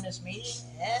adjourn this meeting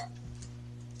at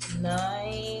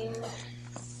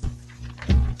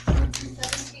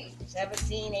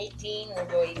 9:17, 18. We'll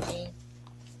go 18.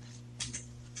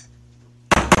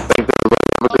 Thanks, everybody.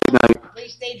 Have a good night.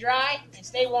 Please stay dry and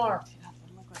stay warm.